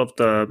come out of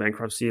the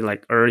bankruptcy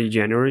like early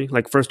January,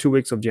 like first 2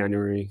 weeks of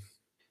January.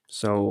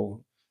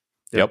 So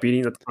they're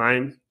beating the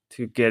time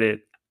to get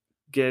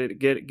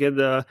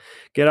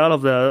out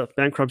of the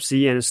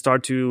bankruptcy and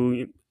start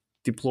to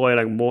deploy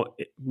like more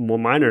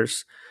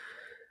miners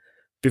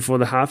before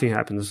the halving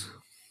happens.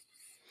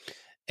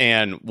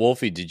 And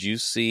Wolfie, did you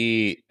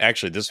see?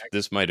 Actually,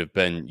 this might have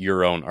been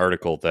your own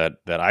article that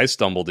I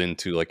stumbled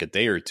into like a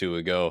day or two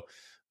ago.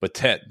 But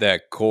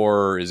that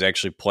Core is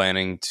actually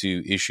planning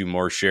to issue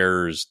more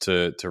shares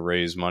to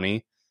raise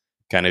money,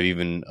 kind of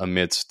even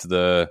amidst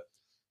the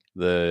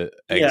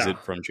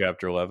exit from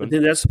Chapter 11. I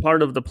think that's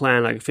part of the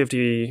plan, like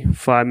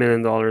 $55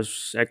 million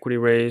equity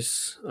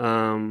raise,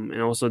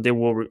 and also they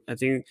will. I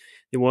think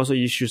they will also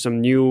issue some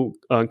new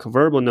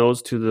convertible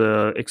notes to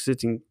the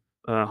existing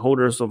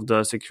holders of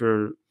the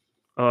secure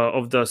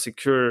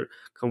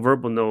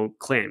convertible note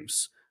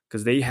claims,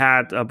 because they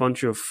had a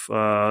bunch of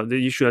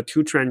they issued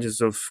 2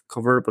 tranches of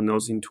convertible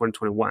notes in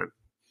 2021,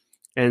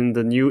 and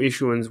the new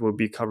issuance will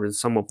be covering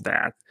some of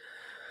that.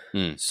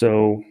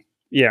 So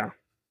yeah,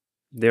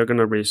 they're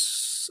gonna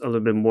raise a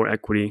little bit more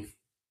equity.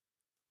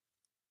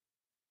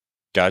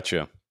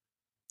 Gotcha.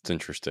 It's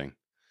interesting.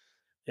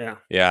 Yeah.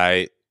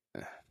 I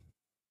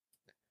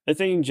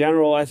think in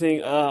general,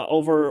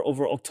 over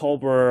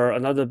October,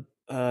 another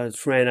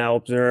trend I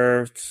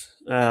observed,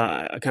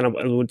 I kind of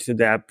alluded to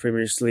that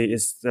previously,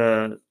 is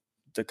the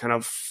kind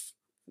of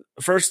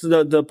first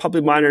the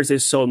public miners, they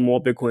sold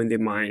more Bitcoin they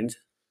mined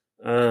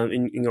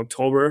in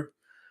October.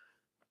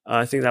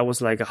 I think that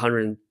was like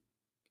a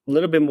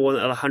little bit more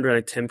than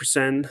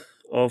 110%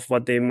 of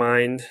what they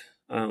mined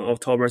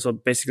October. So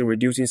basically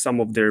reducing some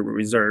of their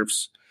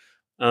reserves,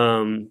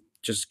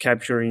 just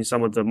capturing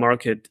some of the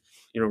market,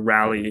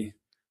 rally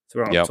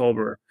throughout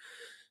October.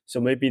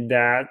 So maybe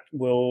that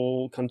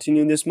will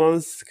continue this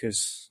month,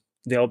 because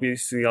they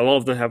obviously, a lot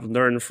of them have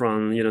learned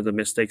from, the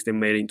mistakes they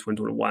made in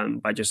 2021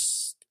 by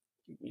just,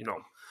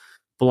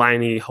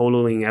 blindly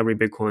holding every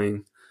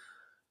Bitcoin.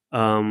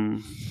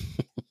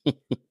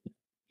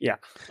 Yeah.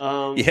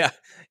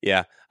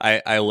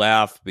 I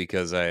laugh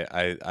because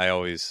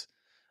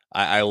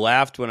I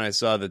laughed when I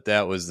saw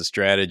that was the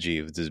strategy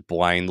of just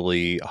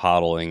blindly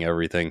hodling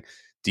everything.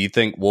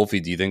 Wolfie,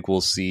 do you think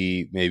we'll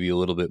see maybe a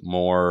little bit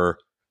more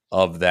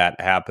of that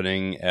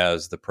happening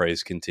as the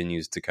price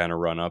continues to kind of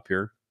run up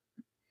here?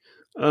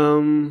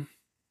 I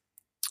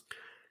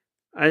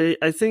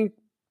think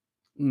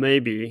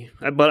maybe,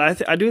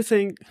 but I do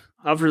think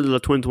after the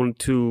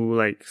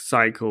 2022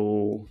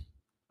 cycle,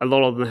 a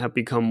lot of them have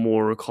become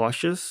more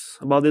cautious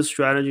about this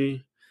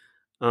strategy.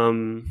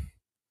 They're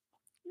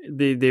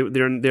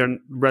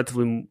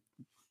relatively,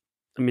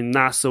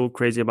 not so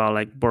crazy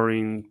about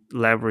borrowing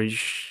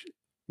leverage,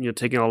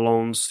 taking out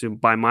loans to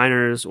buy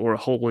miners or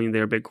holding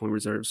their Bitcoin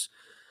reserves.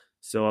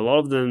 So a lot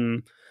of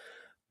them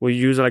will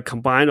use a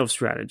combined of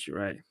strategy,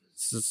 right?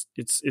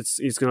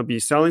 It's gonna be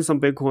selling some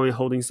Bitcoin,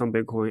 holding some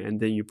Bitcoin, and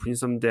then you print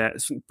some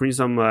debt, print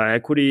some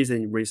equities,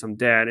 and you raise some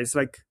debt. It's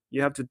like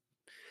you have to.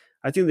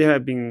 I think they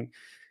have been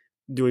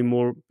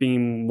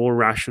being more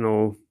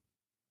rational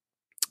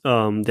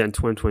than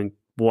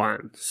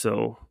 2021.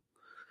 So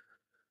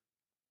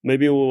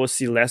maybe we will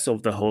see less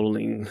of the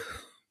holding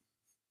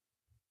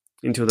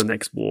into the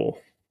next bull.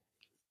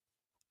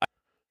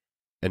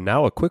 And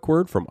now a quick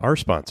word from our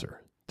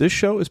sponsor. This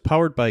show is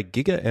powered by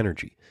Giga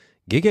Energy.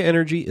 Giga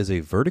Energy is a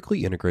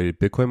vertically integrated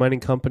Bitcoin mining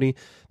company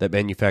that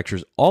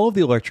manufactures all of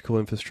the electrical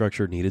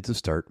infrastructure needed to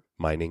start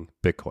mining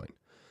Bitcoin.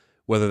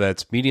 Whether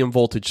that's medium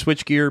voltage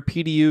switchgear,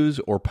 PDUs,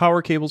 or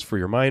power cables for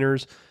your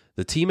miners,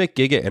 the team at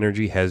Giga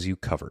Energy has you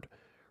covered.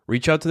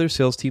 Reach out to their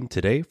sales team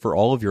today for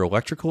all of your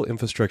electrical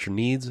infrastructure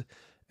needs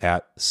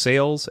at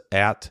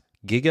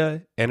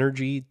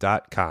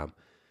sales@gigaenergy.com.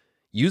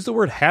 Use the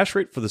word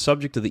hashrate for the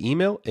subject of the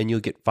email, and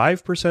you'll get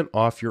 5%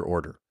 off your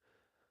order.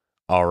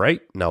 All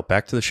right, now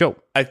back to the show.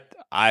 I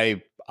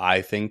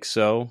think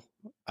so.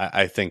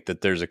 I think that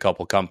there's a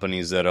couple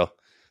companies that'll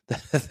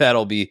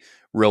be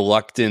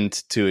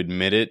reluctant to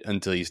admit it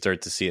until you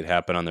start to see it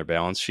happen on their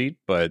balance sheet.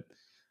 But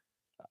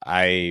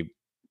I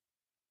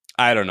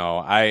don't know.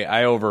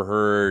 I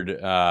overheard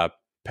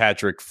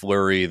Patrick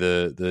Fleury,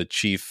 the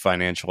chief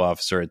financial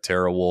officer at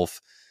TeraWulf.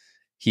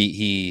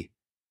 He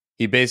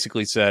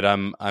basically said,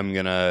 I'm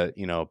gonna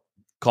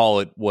call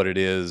it what it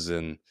is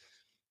and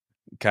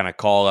kind of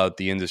call out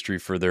the industry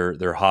for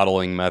their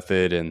hodling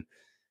method. And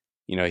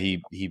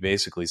he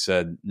basically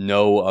said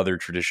no other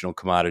traditional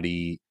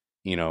commodity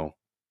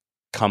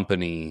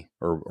company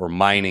or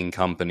mining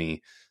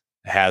company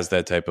has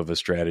that type of a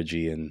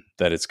strategy, and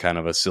that it's kind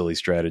of a silly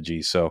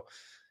strategy. So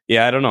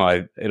yeah, I don't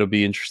know. It'll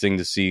be interesting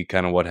to see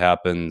kind of what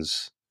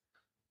happens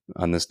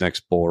on this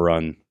next bull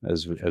run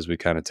as we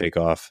kind of take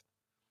off.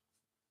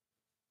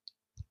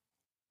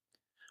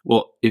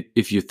 Well,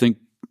 if you think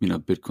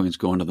Bitcoin's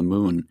going to the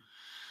moon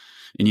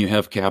and you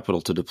have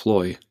capital to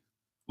deploy,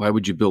 why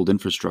would you build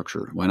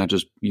infrastructure? Why not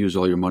just use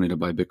all your money to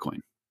buy Bitcoin?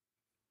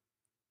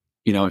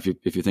 If you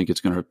think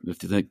if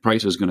you think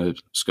price is going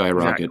to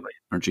skyrocket, exactly,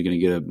 aren't you going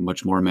to get a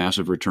much more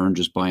massive return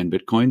just buying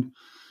Bitcoin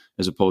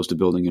as opposed to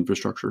building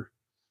infrastructure?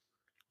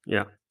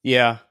 Yeah.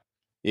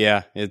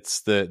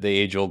 It's the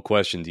age old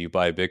question: do you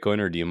buy Bitcoin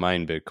or do you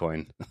mine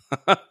Bitcoin?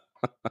 I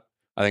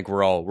think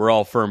we're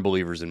all firm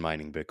believers in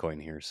mining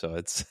Bitcoin here. So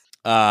it's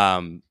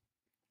well,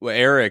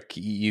 Eric,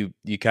 you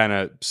kind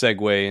of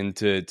segue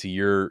into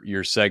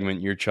your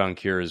segment, your chunk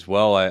here as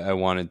well. I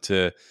wanted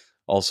to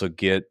also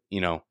get,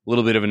 a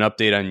little bit of an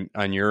update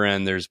on your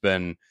end. There's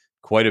been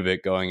quite a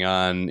bit going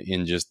on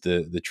in just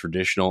the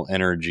traditional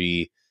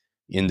energy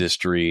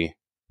industry.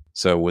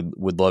 So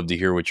would love to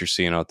hear what you're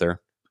seeing out there.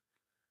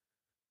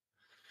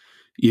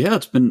 Yeah,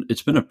 it's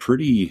been a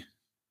pretty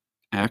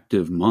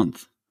active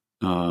month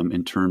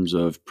in terms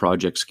of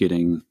projects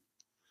getting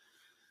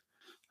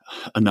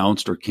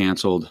announced or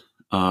canceled.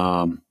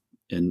 And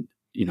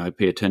I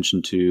pay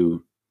attention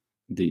to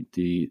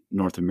the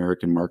North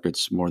American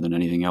markets more than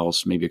anything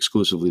else, maybe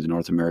exclusively the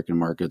North American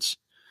markets.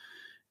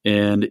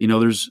 And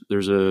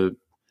there's a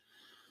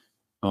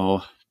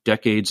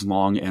decades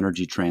long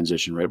energy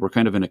transition, right? We're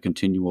kind of in a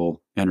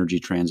continual energy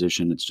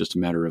transition. It's just a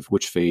matter of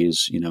which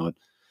phase.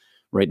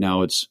 Right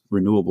now it's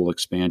renewable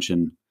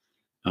expansion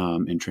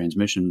and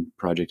transmission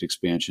project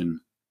expansion.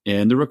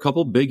 And there were a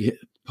couple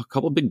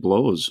big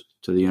blows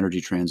to the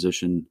energy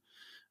transition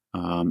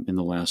in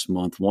the last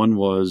month. One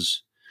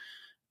was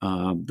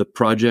the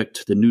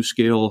project, the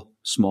NuScale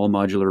Small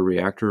Modular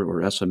Reactor,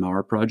 or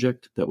SMR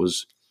project, that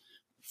was,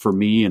 for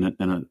me and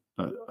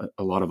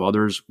a lot of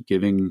others,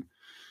 giving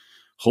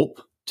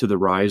hope to the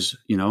rise,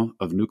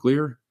 of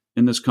nuclear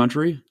in this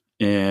country.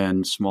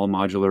 And small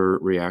modular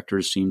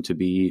reactors seem to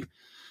be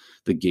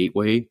the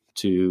gateway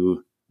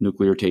to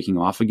nuclear taking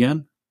off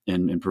again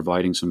and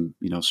providing some,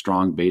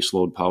 strong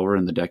baseload power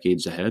in the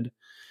decades ahead.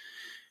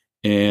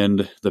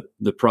 And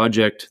the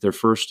project, it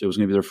was going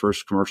to be their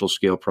first commercial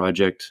scale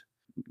project.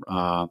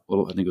 I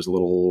think it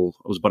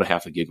was about a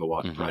half a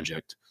gigawatt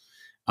project.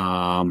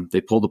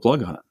 They pulled the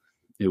plug on it.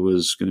 It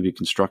was going to be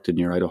constructed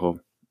near Idaho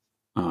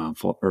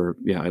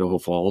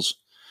Falls.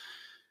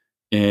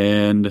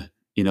 And,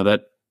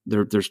 that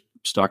their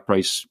stock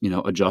price,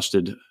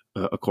 adjusted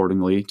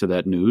accordingly to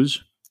that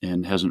news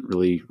and hasn't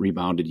really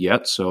rebounded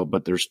yet. So,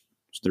 but their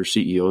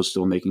CEO is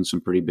still making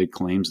some pretty big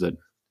claims that,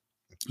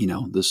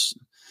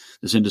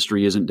 this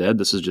industry isn't dead.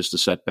 This is just a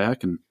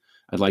setback. And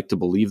I'd like to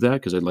believe that,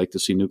 because I'd like to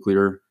see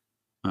nuclear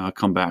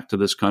come back to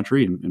this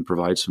country and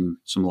provide some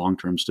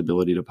long-term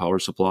stability to power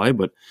supply.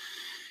 But,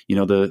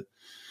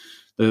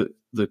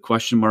 the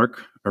question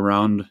mark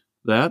around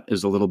that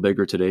is a little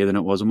bigger today than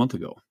it was a month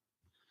ago.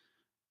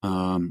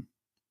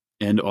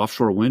 And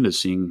offshore wind is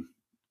seeing,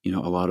 a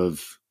lot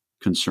of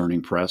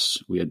concerning press.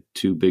 We had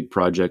 2 big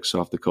projects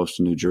off the coast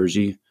of New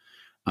Jersey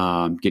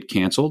get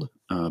canceled.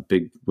 A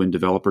big wind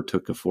developer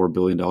took a $4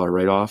 billion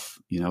write-off,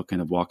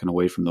 kind of walking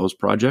away from those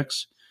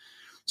projects.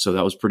 So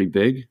that was pretty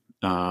big.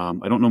 I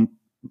don't know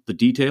the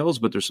details,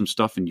 but there's some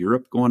stuff in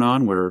Europe going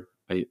on where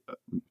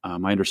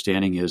my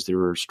understanding is they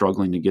were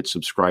struggling to get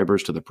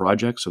subscribers to the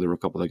project. So there were a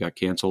couple that got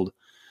canceled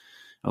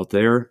out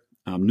there.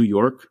 New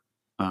York,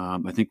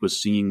 I think,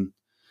 was seeing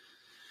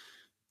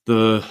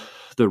the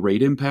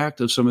rate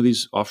impact of some of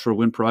these offshore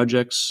wind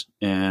projects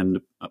and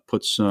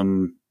put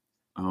some,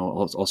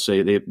 I'll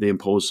say they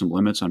imposed some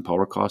limits on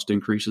power cost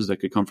increases that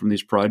could come from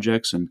these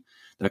projects. And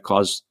that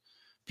caused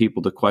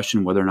people to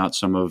question whether or not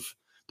some of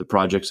the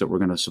projects that were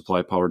going to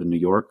supply power to New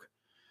York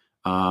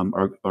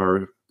are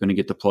going to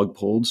get the plug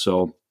pulled.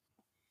 So,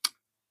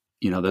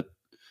 that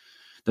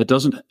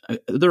doesn't,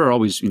 there are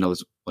always,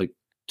 there's like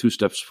 2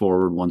 steps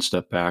forward, 1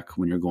 step back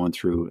when you're going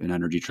through an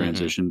energy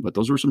transition, but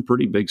those were some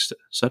pretty big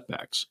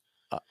setbacks.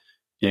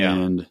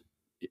 And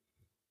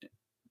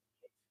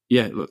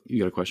yeah, look, you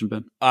got a question,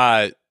 Ben?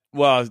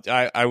 Well,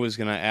 I was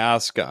going to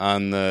ask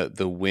on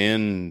the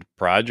wind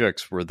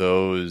projects,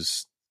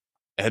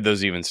 had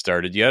those even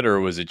started yet, or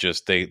was it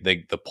just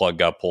the plug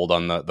got pulled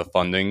on the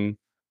funding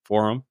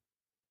for them?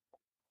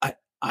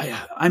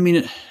 I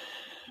mean,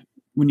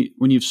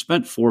 when you've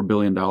spent $4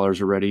 billion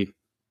already,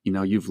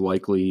 you've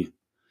likely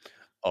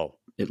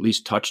at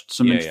least touched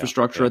some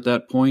infrastructure at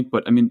that point.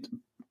 But I mean,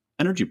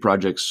 energy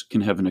projects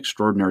can have an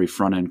extraordinary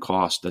front end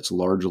cost that's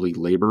largely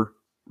labor,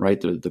 right?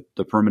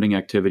 The permitting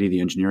activity,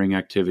 the engineering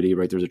activity,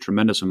 right? There's a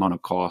tremendous amount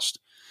of cost.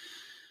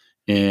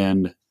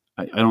 And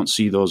I don't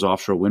see those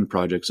offshore wind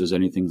projects as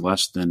anything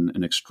less than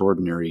an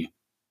extraordinary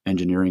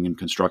engineering and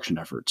construction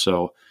effort.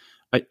 So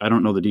I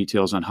don't know the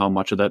details on how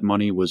much of that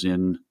money was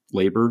in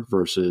labor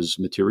versus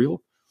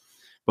material,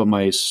 but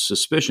my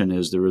suspicion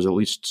is there was at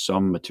least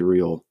some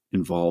material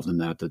involved in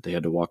that they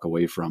had to walk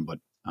away from, but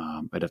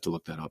I'd have to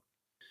look that up.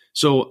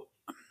 So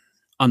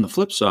on the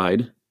flip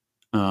side,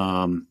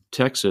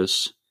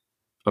 Texas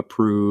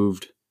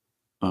approved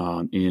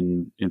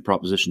in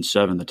Proposition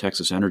 7, the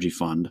Texas Energy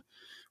Fund,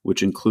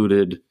 which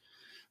included,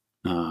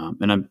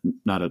 and I'm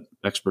not an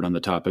expert on the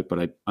topic, but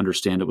I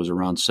understand it was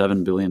around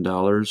 $7 billion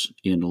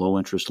in low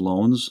interest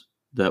loans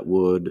that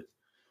would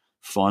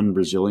fund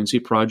resiliency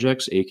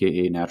projects,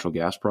 aka natural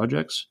gas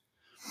projects.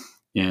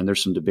 And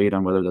there's some debate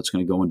on whether that's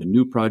going to go into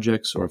new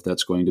projects or if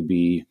that's going to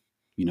be,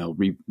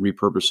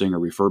 repurposing or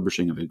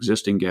refurbishing of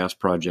existing gas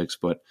projects.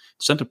 But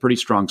it sent a pretty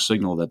strong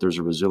signal that there's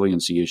a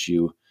resiliency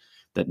issue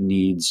that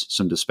needs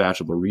some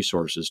dispatchable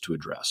resources to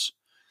address.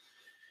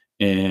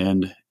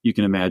 And you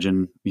can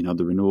imagine,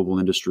 the renewable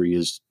industry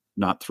is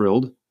not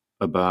thrilled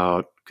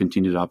about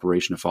continued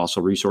operation of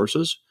fossil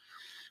resources.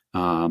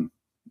 And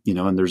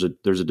there's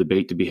a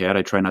debate to be had.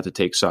 I try not to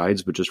take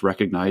sides, but just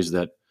recognize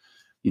that,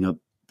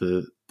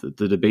 the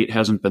the debate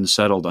hasn't been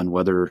settled on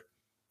whether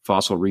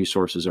fossil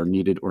resources are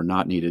needed or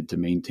not needed to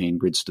maintain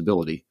grid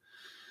stability.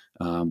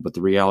 But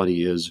the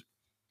reality is,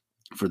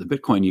 for the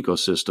Bitcoin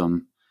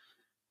ecosystem,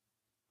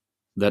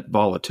 that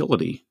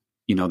volatility,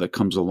 that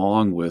comes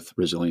along with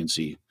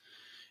resiliency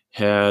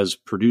has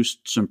produced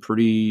some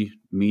pretty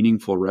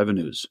meaningful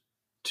revenues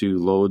to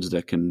loads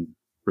that can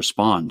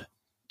respond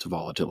to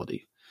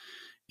volatility.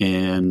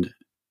 And,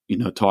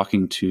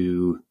 talking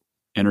to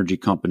energy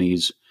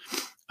companies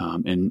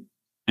and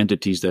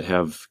entities that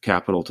have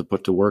capital to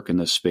put to work in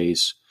this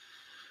space,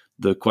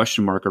 the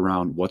question mark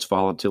around what's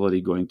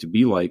volatility going to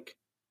be like,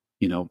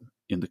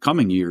 in the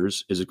coming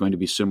years, is it going to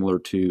be similar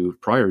to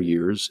prior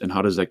years? And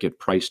how does that get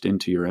priced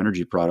into your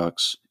energy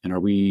products? And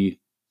are we,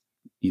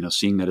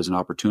 seeing that as an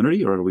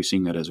opportunity, or are we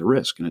seeing that as a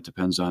risk? And it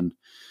depends on,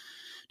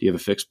 do you have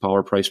a fixed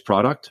power price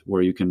product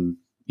where you can,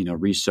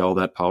 resell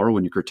that power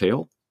when you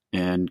curtail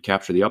and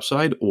capture the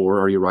upside, or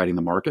are you riding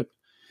the market?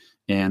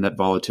 And that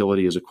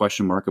volatility is a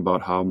question mark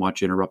about how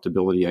much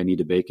interruptibility I need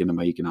to bake into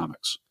my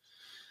economics.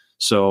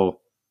 So,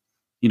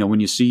 when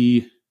you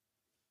see,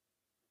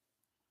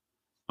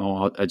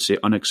 I'd say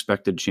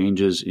unexpected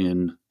changes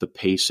in the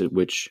pace at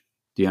which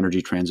the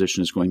energy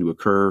transition is going to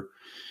occur,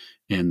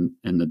 and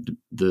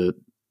the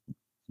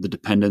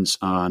dependence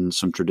on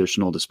some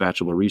traditional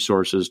dispatchable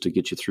resources to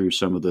get you through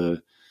some of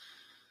the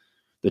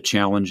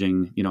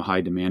challenging,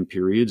 high demand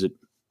periods, it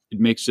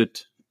makes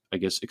it, I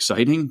guess,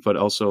 exciting, but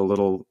also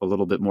a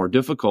little bit more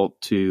difficult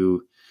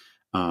to,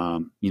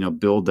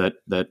 build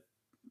that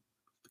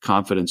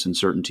confidence and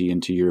certainty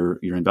into your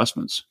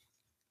investments.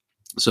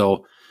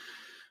 So,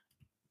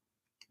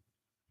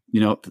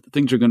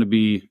 things are going to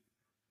be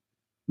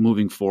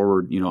moving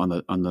forward, on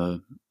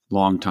the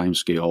long time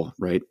scale,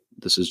 right?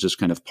 This is just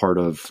kind of part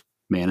of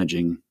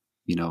managing,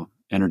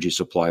 energy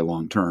supply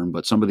long term.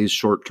 But some of these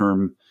short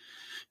term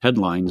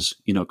headlines,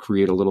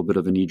 create a little bit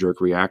of a knee jerk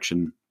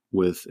reaction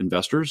with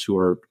investors who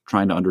are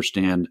trying to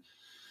understand,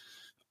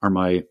 are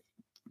my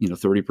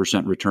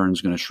 30%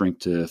 returns going to shrink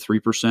to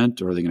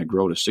 3%, or are they going to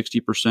grow to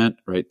 60%?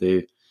 Right?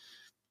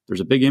 There's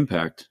a big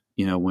impact,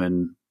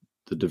 when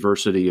the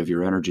diversity of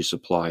your energy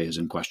supply is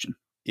in question.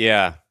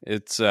 Yeah,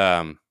 it's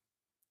I'd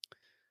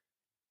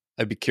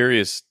be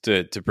curious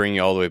to bring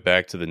you all the way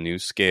back to the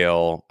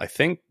NuScale. I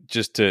think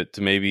just to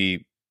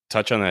maybe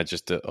touch on that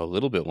just a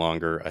little bit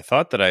longer. I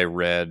thought that I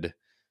read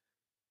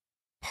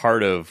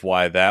part of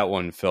why that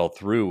one fell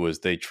through was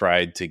they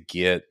tried to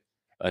get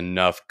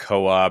enough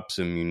co-ops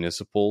and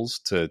municipals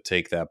to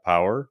take that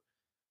power.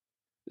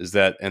 Is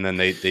that, and then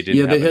they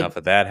didn't have enough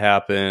of that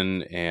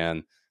happen,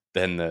 and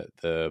then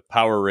the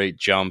power rate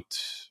jumped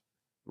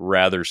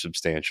rather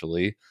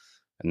substantially,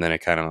 and then it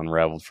kind of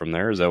unraveled from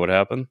there. Is that what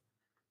happened?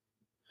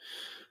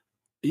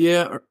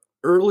 Yeah,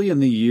 early in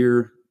the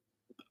year,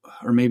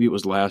 or maybe it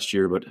was last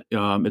year, but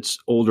it's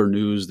older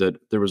news that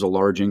there was a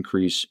large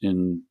increase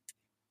in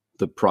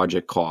the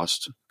project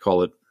cost.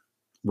 Call it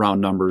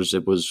round numbers.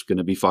 It was going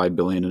to be $5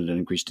 billion and it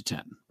increased to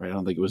 10. Right? I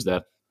don't think it was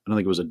that. I don't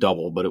think it was a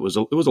double, but it was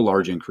a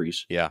large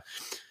increase. Yeah,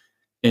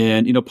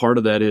 and part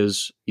of that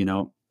is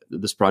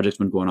this project's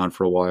been going on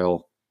for a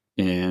while,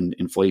 and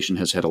inflation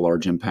has had a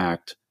large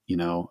impact.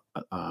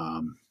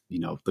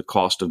 The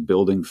cost of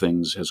building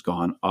things has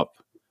gone up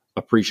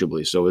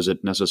appreciably. So is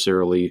it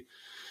necessarily,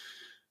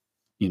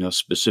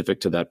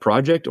 specific to that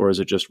project, or is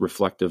it just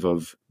reflective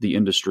of the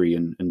industry,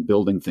 and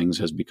building things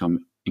has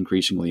become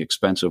increasingly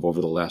expensive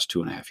over the last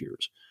 2.5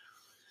 years?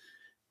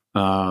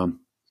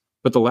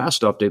 But the last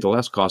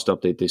cost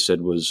update they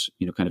said was,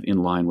 kind of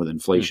in line with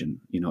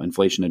inflation.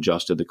 Inflation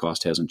adjusted, the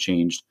cost hasn't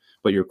changed.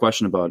 But your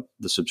question about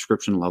the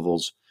subscription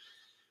levels,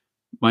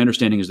 my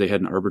understanding is they had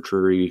an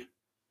arbitrary,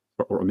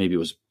 or maybe it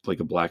was like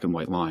a black and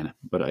white line,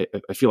 but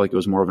I feel like it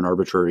was more of an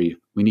arbitrary,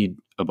 we need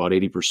about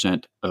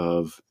 80%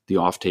 of the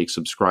offtake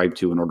subscribed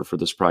to in order for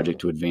this project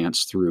to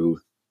advance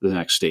through the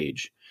next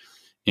stage.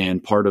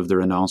 And part of their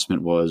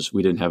announcement was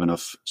we didn't have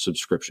enough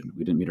subscription.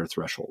 We didn't meet our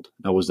threshold.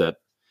 Now, were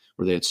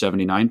they at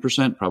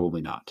 79%?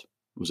 Probably not.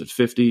 Was it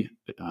 50?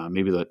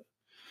 Maybe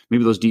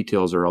those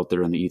details are out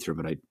there in the ether,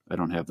 but I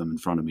don't have them in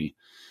front of me.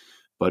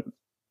 But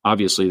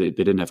obviously they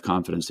didn't have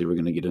confidence they were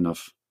going to get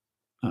enough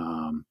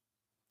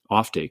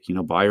offtake.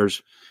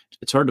 Buyers,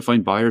 it's hard to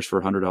find buyers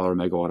for $100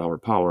 megawatt hour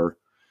power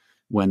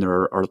when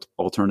there are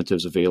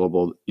alternatives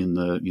available in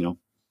the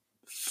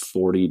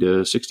 40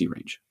 to 60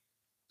 range.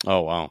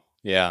 Oh wow,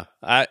 yeah.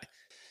 I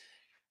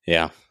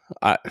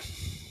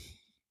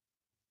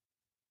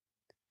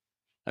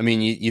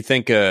mean, you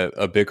think a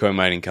Bitcoin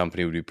mining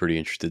company would be pretty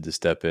interested to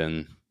step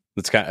in.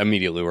 That's kind of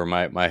immediately where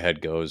my head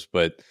goes.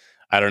 But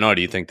I don't know.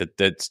 Do you think that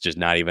that's just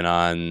not even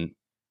on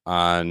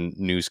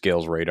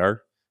NuScale's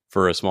radar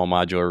for a small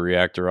modular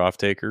reactor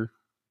off-taker?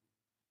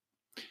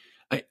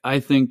 I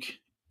think,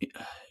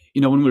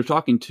 when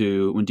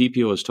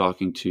DPO is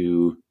talking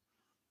to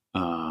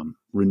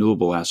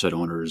renewable asset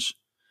owners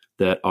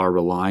that are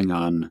relying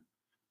on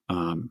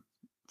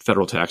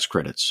federal tax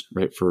credits,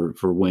 right?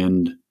 For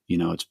wind,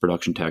 it's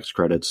production tax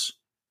credits,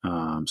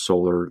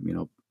 solar,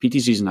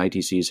 PTCs and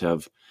ITCs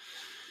have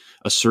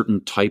a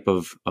certain type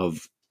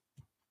of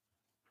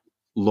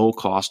low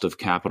cost of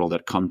capital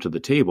that come to the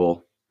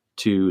table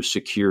to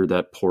secure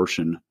that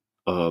portion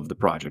of the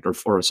project,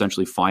 or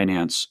essentially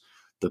finance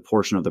the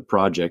portion of the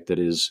project that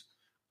is,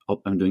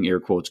 I'm doing air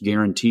quotes,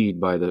 guaranteed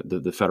by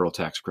the federal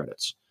tax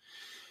credits.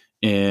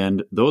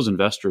 And those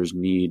investors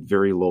need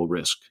very low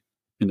risk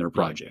in their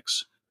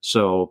projects.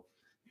 So,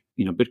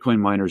 Bitcoin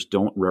miners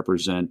don't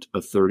represent a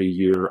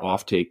 30-year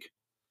offtake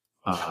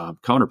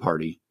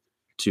counterparty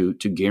to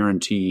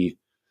guarantee,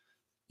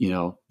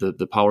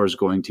 the power is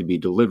going to be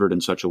delivered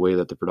in such a way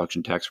that the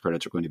production tax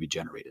credits are going to be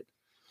generated.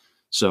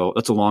 So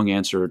that's a long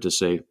answer to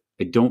say,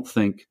 I don't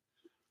think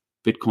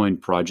Bitcoin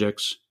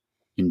projects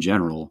in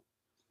general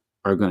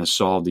are going to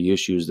solve the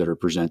issues that are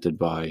presented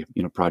by,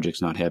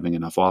 projects not having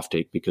enough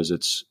offtake, because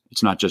it's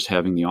not just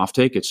having the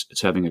offtake,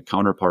 it's having a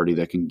counterparty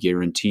that can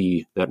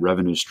guarantee that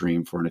revenue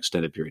stream for an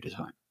extended period of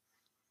time.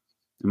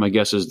 And my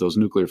guess is those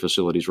nuclear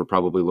facilities were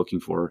probably looking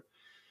for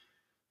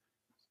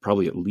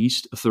at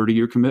least a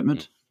 30-year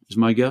commitment, is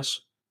my guess.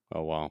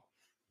 Oh, wow.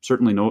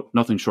 Certainly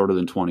nothing shorter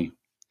than 20.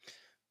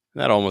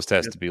 That almost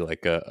has to be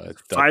like a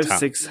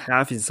 5-6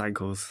 halving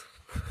cycles.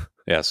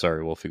 Yeah,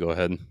 sorry, Wolfie, go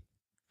ahead.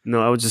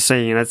 No, I was just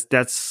saying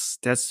that's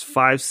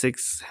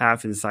 5-6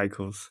 halving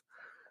cycles.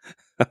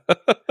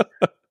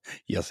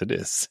 Yes, it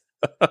is.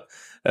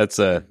 It's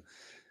a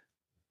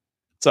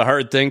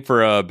hard thing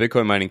for a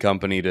Bitcoin mining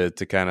company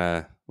to kind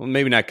of, well,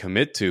 maybe not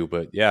commit to,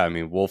 but yeah, I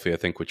mean, Wolfie, I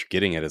think what you're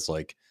getting at is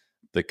like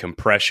the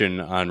compression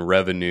on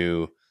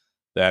revenue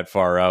that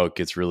far out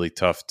gets really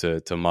tough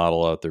to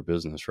model out their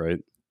business,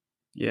 right?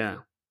 Yeah.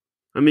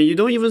 I mean, you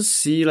don't even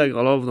see like a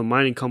lot of the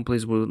mining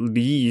companies will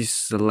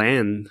lease the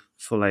land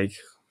for like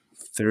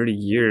 30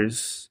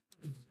 years.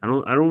 I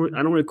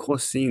don't recall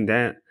seeing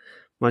that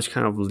much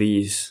kind of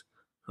lease.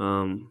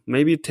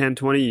 Maybe 10,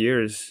 20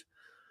 years.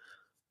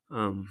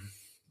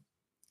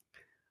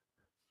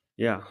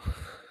 Yeah.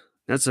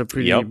 That's a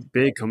pretty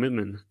big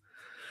commitment.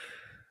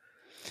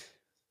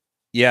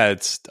 Yeah,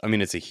 it's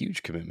a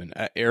huge commitment.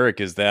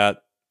 Eric, is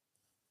that,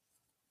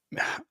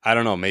 I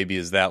don't know, maybe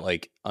is that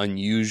like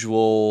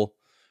unusual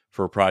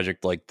for a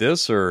project like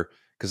this, or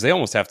because they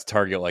almost have to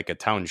target like a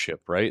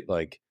township, right?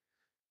 Like,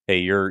 hey,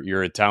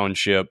 you're a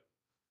township,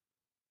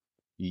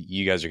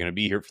 you guys are going to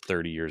be here for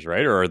 30 years,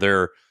 right? Or are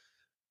there,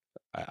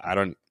 I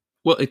don't.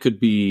 Well, it could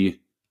be,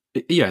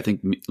 yeah, I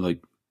think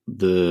like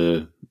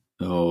the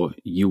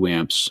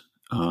UAMPS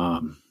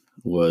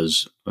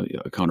was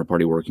a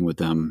counterparty working with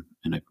them,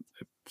 and I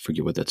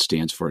forget what that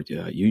stands for.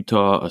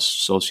 Utah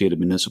Associated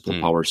Municipal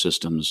Power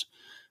Systems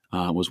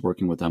was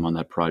working with them on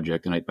that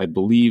project. And I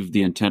believe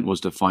the intent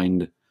was to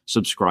find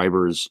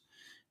subscribers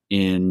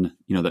in,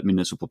 that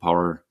municipal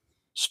power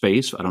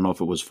space. I don't know if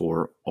it was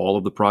for all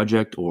of the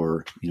project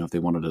or, if they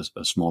wanted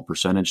a small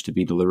percentage to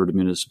be delivered to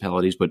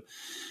municipalities. But,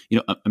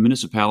 a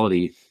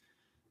municipality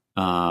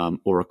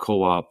or a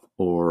co-op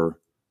or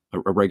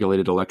a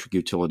regulated electric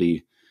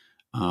utility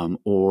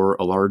or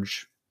a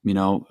large,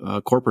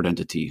 corporate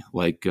entity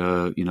like,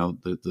 the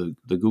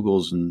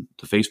Googles and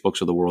the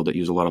Facebooks of the world that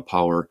use a lot of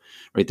power,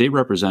 right? They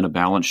represent a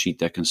balance sheet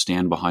that can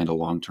stand behind a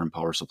long-term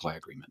power supply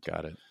agreement.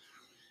 Got it.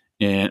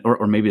 And,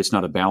 or maybe it's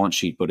not a balance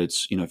sheet, but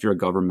it's, if you're a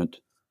government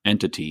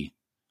entity,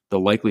 the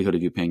likelihood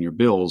of you paying your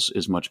bills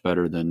is much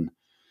better than,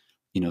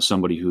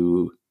 somebody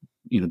who,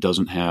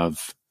 doesn't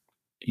have,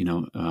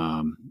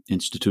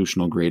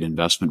 institutional grade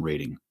investment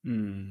rating.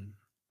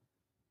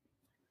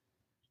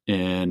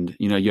 And,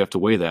 you have to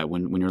weigh that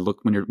when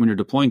you're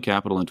deploying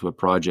capital into a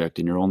project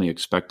and you're only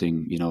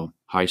expecting,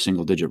 high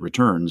single digit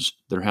returns,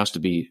 there has to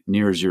be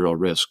near zero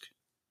risk.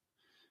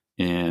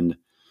 And,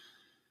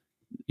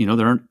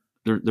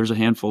 there's a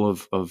handful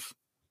of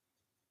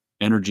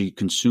energy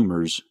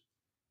consumers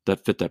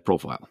that fit that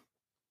profile.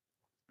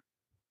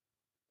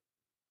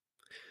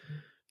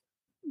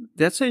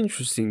 That's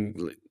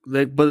interesting.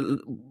 But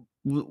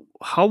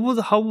how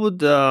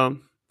would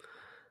I'm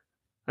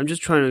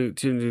just trying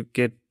to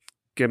get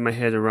my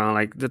head around,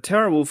 like the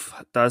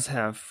TeraWulf does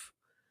have,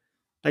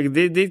 like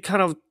they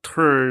kind of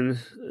turn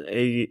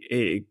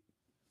a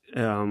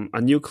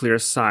nuclear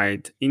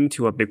site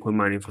into a Bitcoin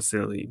mining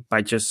facility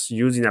by just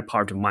using that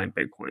power to mine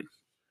Bitcoin.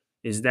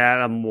 Is that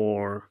a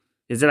more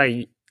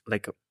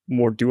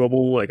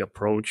doable like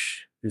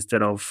approach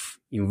instead of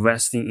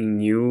investing in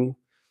new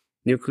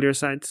nuclear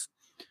sites?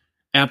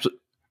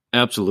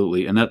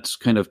 Absolutely. And that's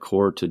kind of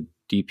core to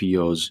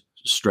DPO's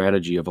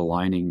strategy of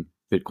aligning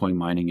Bitcoin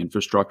mining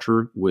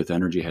infrastructure with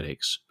energy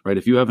headaches, right?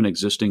 If you have an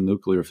existing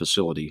nuclear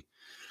facility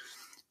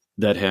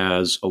that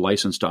has a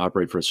license to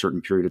operate for a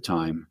certain period of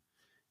time,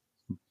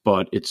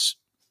 but it's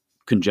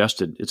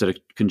congested, it's at a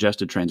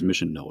congested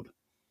transmission node.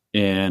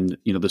 And,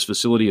 this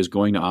facility is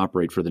going to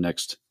operate for the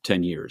next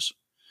 10 years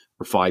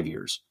or 5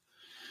 years.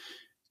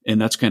 And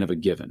that's kind of a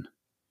given.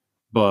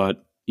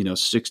 But,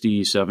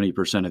 60,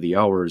 70% of the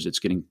hours, it's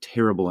getting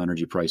terrible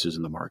energy prices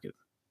in the market.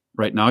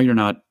 Right now, you're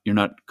not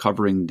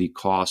covering the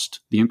cost,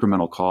 the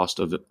incremental cost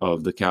of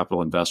the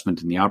capital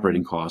investment and the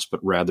operating cost,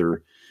 but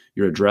rather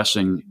you're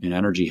addressing an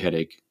energy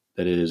headache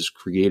that is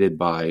created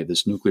by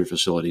this nuclear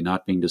facility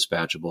not being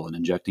dispatchable and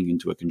injecting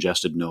into a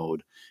congested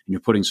node, and you're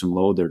putting some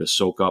load there to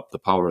soak up the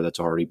power that's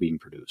already being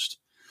produced.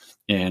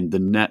 And the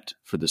net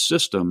for the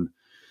system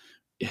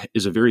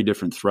is a very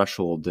different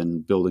threshold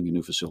than building a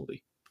new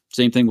facility.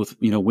 Same thing with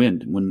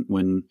wind.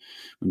 When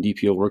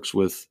DPO works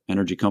with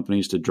energy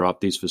companies to drop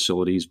these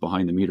facilities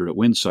behind the meter at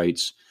wind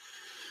sites,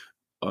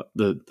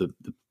 the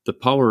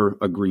power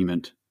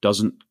agreement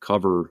doesn't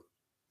cover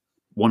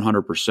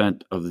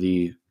 100% of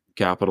the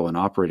capital and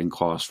operating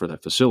costs for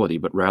that facility,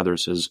 but rather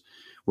says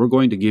we're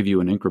going to give you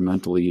an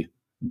incrementally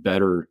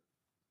better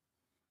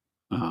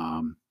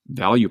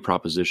value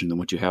proposition than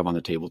what you have on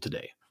the table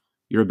today.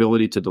 Your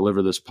ability to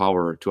deliver this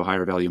power to a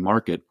higher value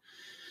market,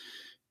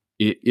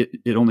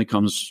 it only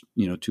comes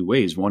two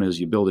ways. One is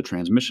you build a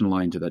transmission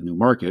line to that new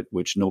market,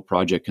 which no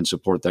project can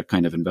support that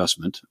kind of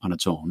investment on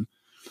its own,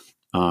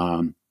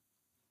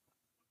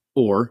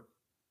 or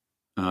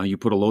you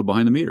put a load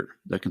behind the meter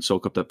that can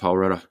soak up that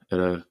power at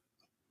a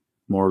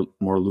more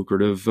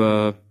lucrative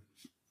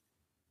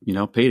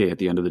payday at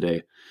the end of the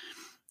day.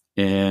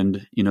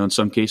 And in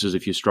some cases,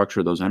 if you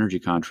structure those energy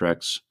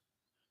contracts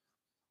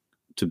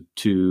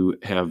to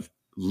have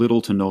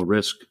little to no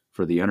risk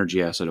for the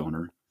energy asset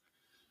owner,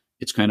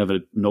 it's kind of a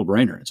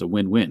no-brainer. It's a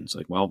win-win. It's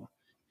like, well,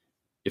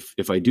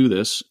 if I do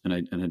this and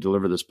I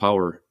deliver this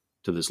power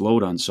to this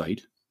load on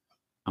site,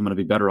 I'm going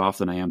to be better off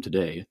than I am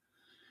today.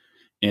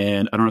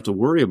 And I don't have to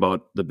worry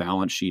about the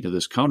balance sheet of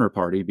this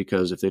counterparty,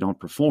 because if they don't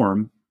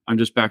perform, I'm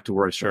just back to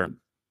where I started.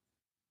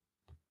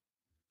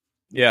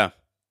 Yeah.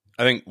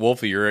 I think,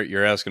 Wolfie,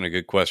 you're asking a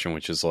good question,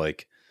 which is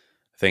like,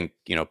 I think,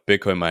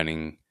 Bitcoin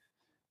mining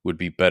would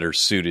be better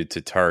suited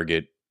to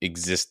target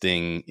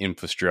existing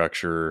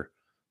infrastructure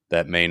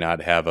that may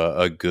not have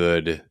a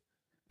good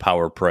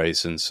power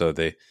price. And so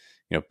they,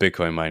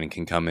 Bitcoin mining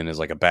can come in as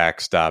like a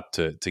backstop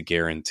to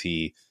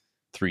guarantee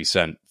 3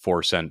 cent,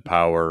 4 cent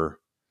power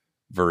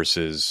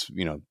versus,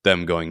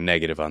 them going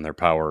negative on their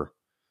power.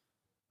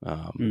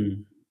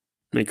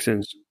 Makes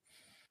sense.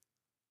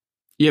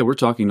 Yeah, we're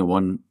talking to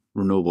one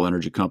renewable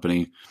energy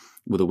company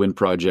with a wind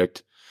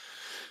project,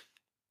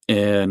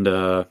 and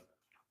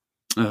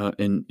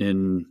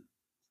in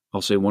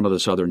I'll say one of the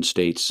southern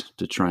states,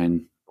 to try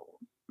and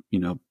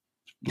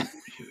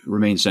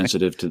remain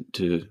sensitive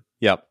to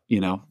yep.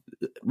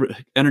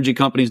 Energy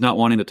companies not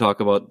wanting to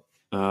talk about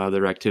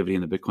their activity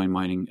in the Bitcoin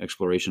mining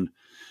exploration,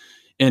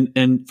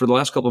 and for the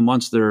last couple of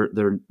months,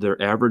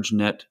 their average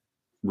net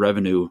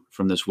revenue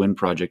from this wind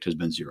project has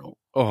been zero.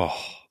 Oh,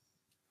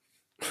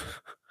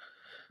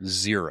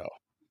 zero.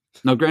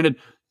 Now, granted,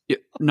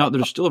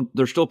 they're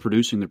still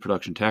producing the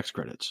production tax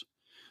credits,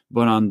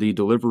 but on the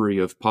delivery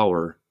of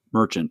power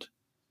merchant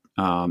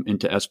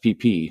into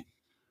SPP,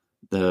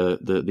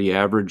 the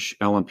average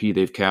LMP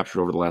they've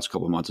captured over the last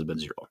couple of months has been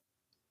zero.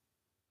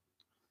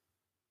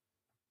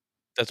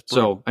 That's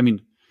brutal. So, I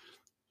mean,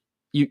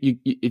 you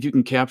if you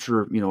can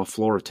capture a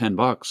floor of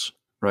 $10,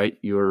 right,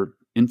 you're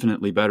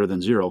infinitely better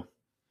than zero.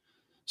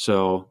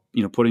 So,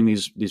 putting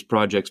these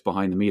projects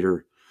behind the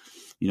meter,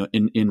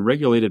 in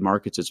regulated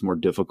markets, it's more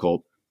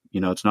difficult.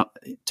 It's not,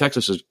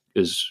 Texas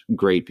is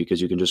great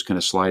because you can just kind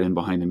of slide in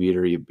behind the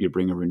meter. You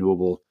bring a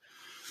renewable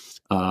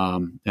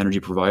energy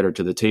provider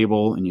to the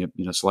table, and you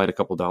slide a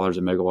couple dollars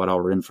a megawatt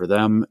hour in for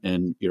them,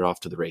 and you're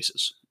off to the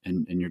races,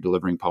 and you're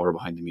delivering power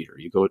behind the meter.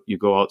 You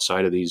go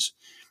outside of these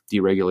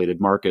deregulated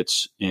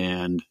markets,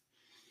 and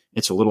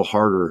it's a little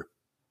harder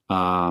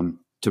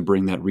to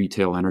bring that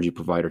retail energy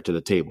provider to the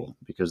table,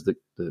 because the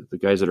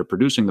guys that are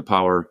producing the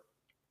power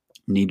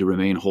need to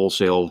remain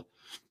wholesale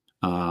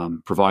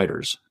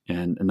providers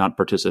and not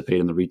participate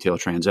in the retail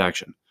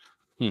transaction.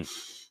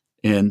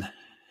 And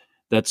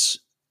that's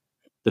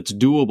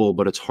doable,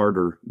 but it's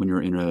harder when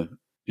you're in a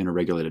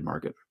regulated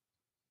market.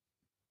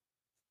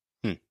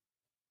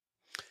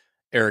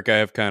 Eric, I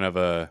have kind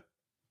of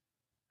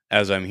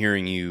as I'm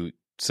hearing you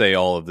say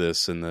all of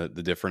this and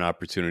the different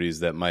opportunities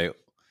that might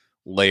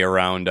lay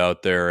around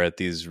out there at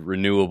these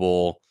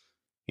renewable,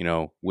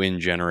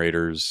 wind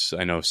generators.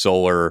 I know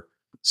solar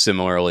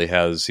similarly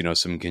has,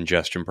 some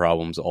congestion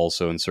problems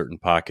also in certain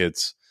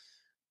pockets.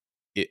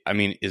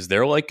 Is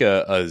there like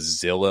a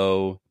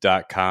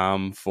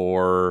Zillow.com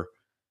for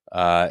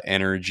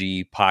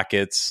energy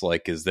pockets?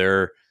 Like, is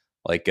there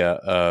like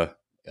a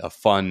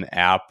fun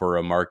app or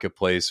a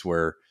marketplace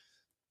where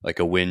like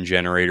a wind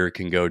generator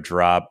can go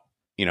drop,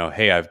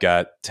 hey, I've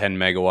got 10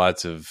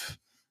 megawatts of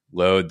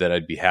load that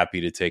I'd be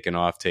happy to take an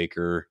off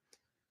taker.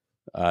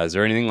 Is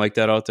there anything like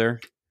that out there?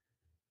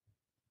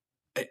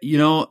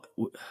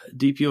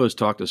 DPO has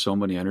talked to so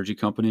many energy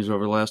companies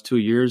over the last 2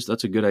 years.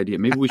 That's a good idea.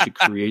 Maybe we should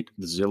create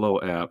the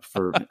Zillow app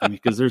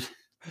because there's,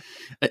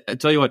 I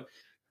tell you what,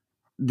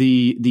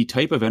 the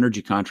type of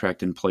energy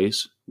contract in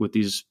place with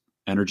these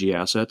energy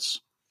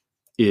assets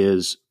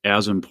is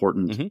as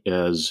important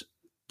as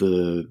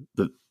the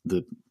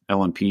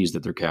LMPs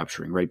that they're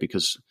capturing, right?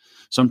 Because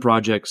some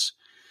projects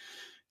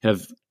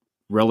have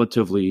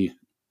relatively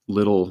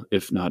little,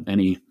 if not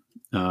any,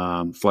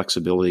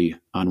 flexibility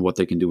on what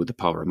they can do with the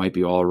power. It might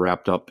be all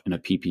wrapped up in a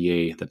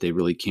PPA that they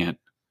really can't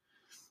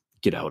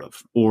get out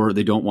of, or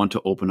they don't want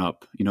to open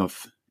up.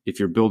 If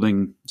you're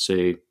building,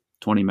 say,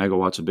 20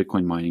 megawatts of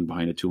Bitcoin mining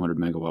behind a 200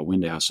 megawatt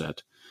wind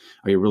asset,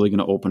 are you really going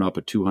to open up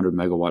a 200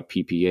 megawatt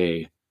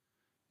PPA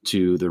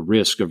to the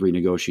risk of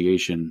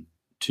renegotiation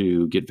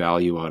to get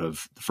value out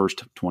of the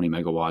first 20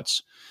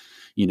 megawatts?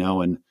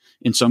 And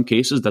in some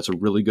cases, that's a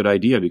really good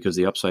idea because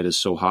the upside is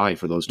so high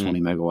for those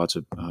 20 megawatts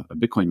of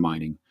Bitcoin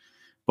mining.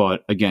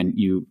 But again,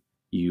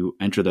 you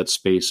enter that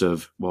space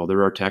of, well,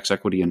 there are tax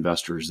equity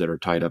investors that are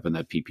tied up in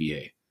that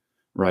PPA,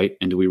 right?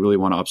 And do we really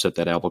want to upset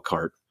that apple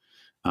cart,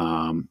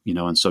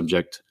 and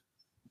subject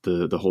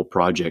the whole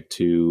project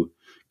to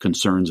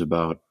concerns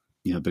about,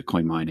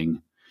 Bitcoin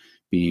mining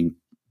being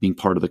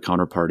part of the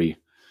counterparty?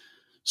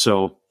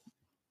 So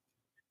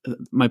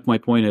my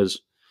point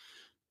is,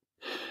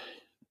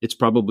 it's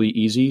probably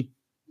easy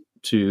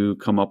to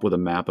come up with a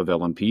map of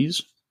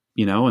LMPs,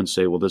 and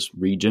say, well, this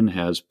region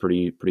has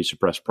pretty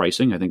suppressed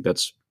pricing. I think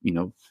that's,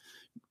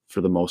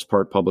 for the most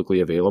part,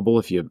 publicly available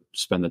if you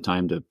spend the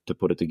time to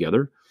put it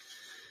together,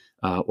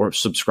 or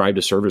subscribe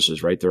to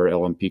services, right? There are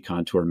LMP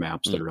contour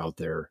maps that are out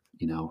there,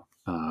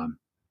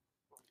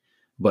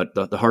 but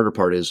the harder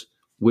part is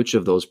which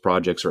of those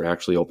projects are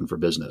actually open for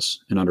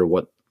business and under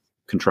what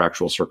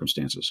contractual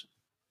circumstances.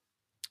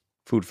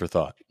 Food for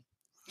thought.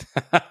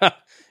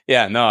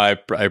 Yeah, no, I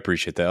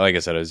appreciate that. Like I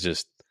said, I was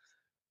just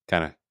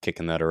kind of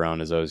kicking that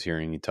around as I was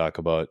hearing you talk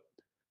about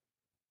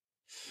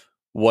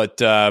what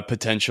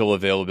potential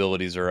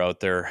availabilities are out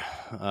there.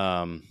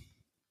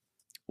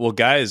 Well,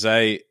 guys,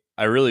 I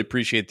really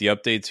appreciate the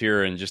updates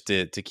here, and just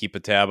to keep a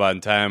tab on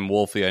time,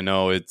 Wolfie, I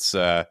know it's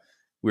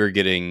we're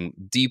getting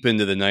deep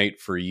into the night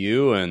for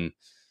you, and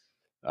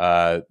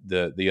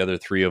the other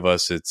three of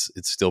us, it's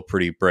still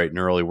pretty bright and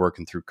early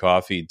working through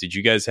coffee. Did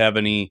you guys have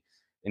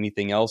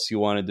anything else you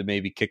wanted to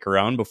maybe kick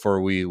around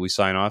before we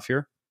sign off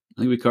here?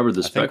 I think we covered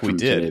the spectrum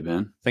today,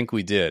 Ben. I think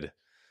we did.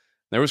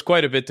 There was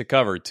quite a bit to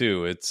cover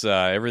too. It's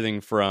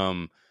everything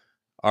from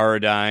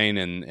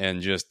Auradine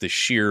and just the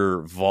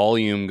sheer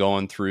volume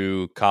going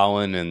through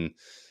Colin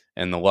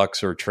and the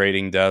Luxor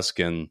trading desk,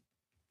 and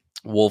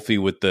Wolfie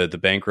with the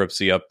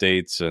bankruptcy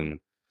updates, and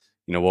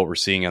what we're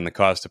seeing on the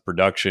cost of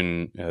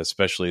production,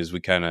 especially as we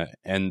kind of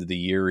end the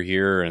year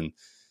here. And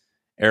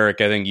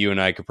Eric, I think you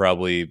and I could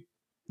probably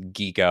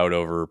geek out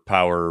over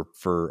power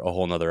for a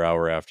whole nother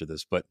hour after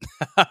this, but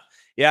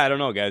yeah, I don't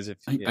know, guys.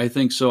 I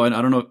think so. And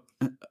I don't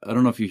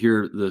know if you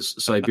hear this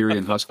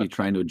Siberian Husky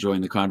trying to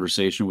join the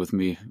conversation with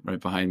me right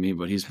behind me,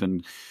 but he's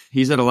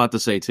had a lot to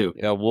say too.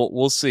 Yeah,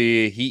 we'll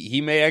see.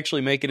 He may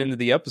actually make it into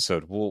the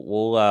episode.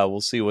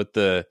 We'll see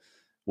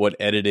what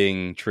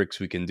editing tricks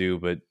we can do,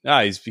 but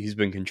he's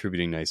been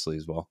contributing nicely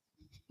as well.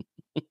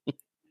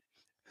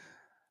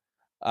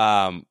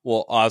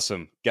 Well,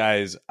 awesome,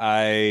 guys.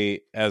 I,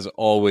 as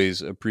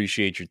always,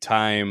 appreciate your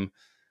time.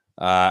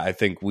 I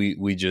think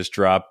we just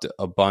dropped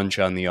a bunch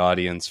on the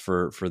audience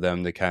for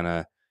them to kind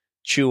of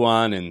chew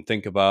on and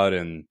think about.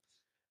 And,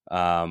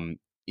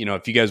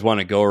 if you guys want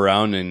to go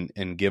around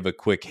and give a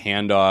quick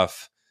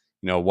handoff,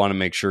 want to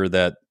make sure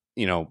that,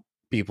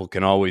 people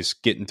can always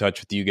get in touch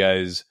with you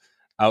guys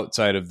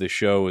outside of the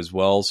show as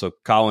well. So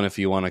Colin, if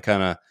you want to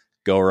kind of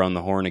go around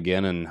the horn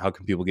again, and how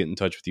can people get in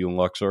touch with you and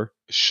Luxor?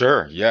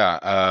 Sure.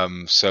 Yeah.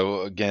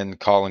 So again,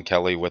 Colin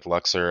Kelly with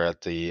Luxor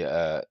at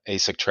the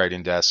ASIC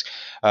trading desk.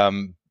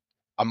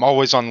 I'm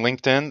always on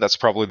LinkedIn. That's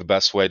probably the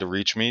best way to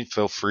reach me.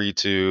 Feel free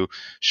to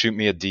shoot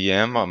me a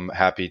DM. I'm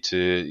happy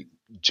to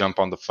jump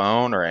on the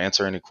phone or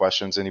answer any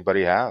questions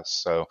anybody has.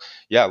 So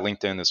yeah,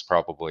 LinkedIn is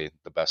probably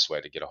the best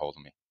way to get a hold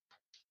of me.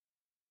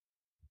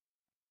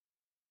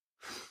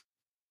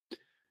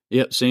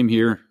 Yeah, same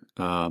here.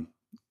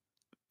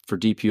 For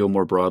DPO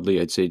more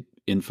broadly, I'd say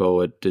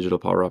info at Digital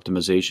Power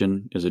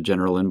Optimization is a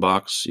general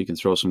inbox you can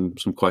throw some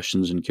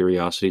questions and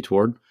curiosity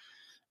toward.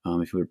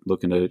 If you're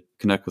looking to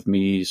connect with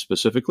me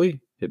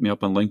specifically, hit me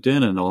up on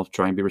LinkedIn and I'll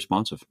try and be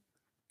responsive.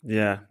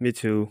 Yeah, me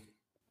too.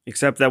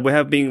 Except that we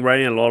have been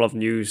writing a lot of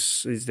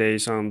news these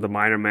days on the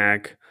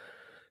MinerMag.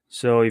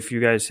 So if you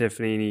guys have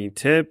any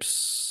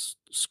tips,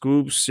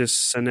 scoops,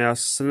 just send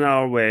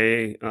our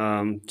way.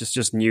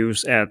 Just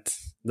news at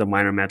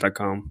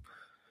theminermag.com.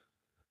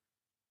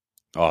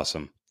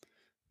 Awesome.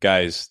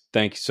 Guys,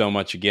 thank you so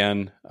much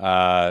again.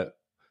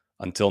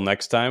 Until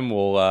next time,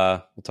 we'll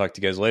talk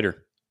to you guys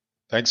later.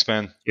 Thanks,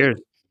 Ben. Cheers.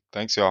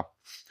 Thanks, y'all.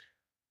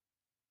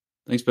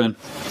 Thanks, Ben.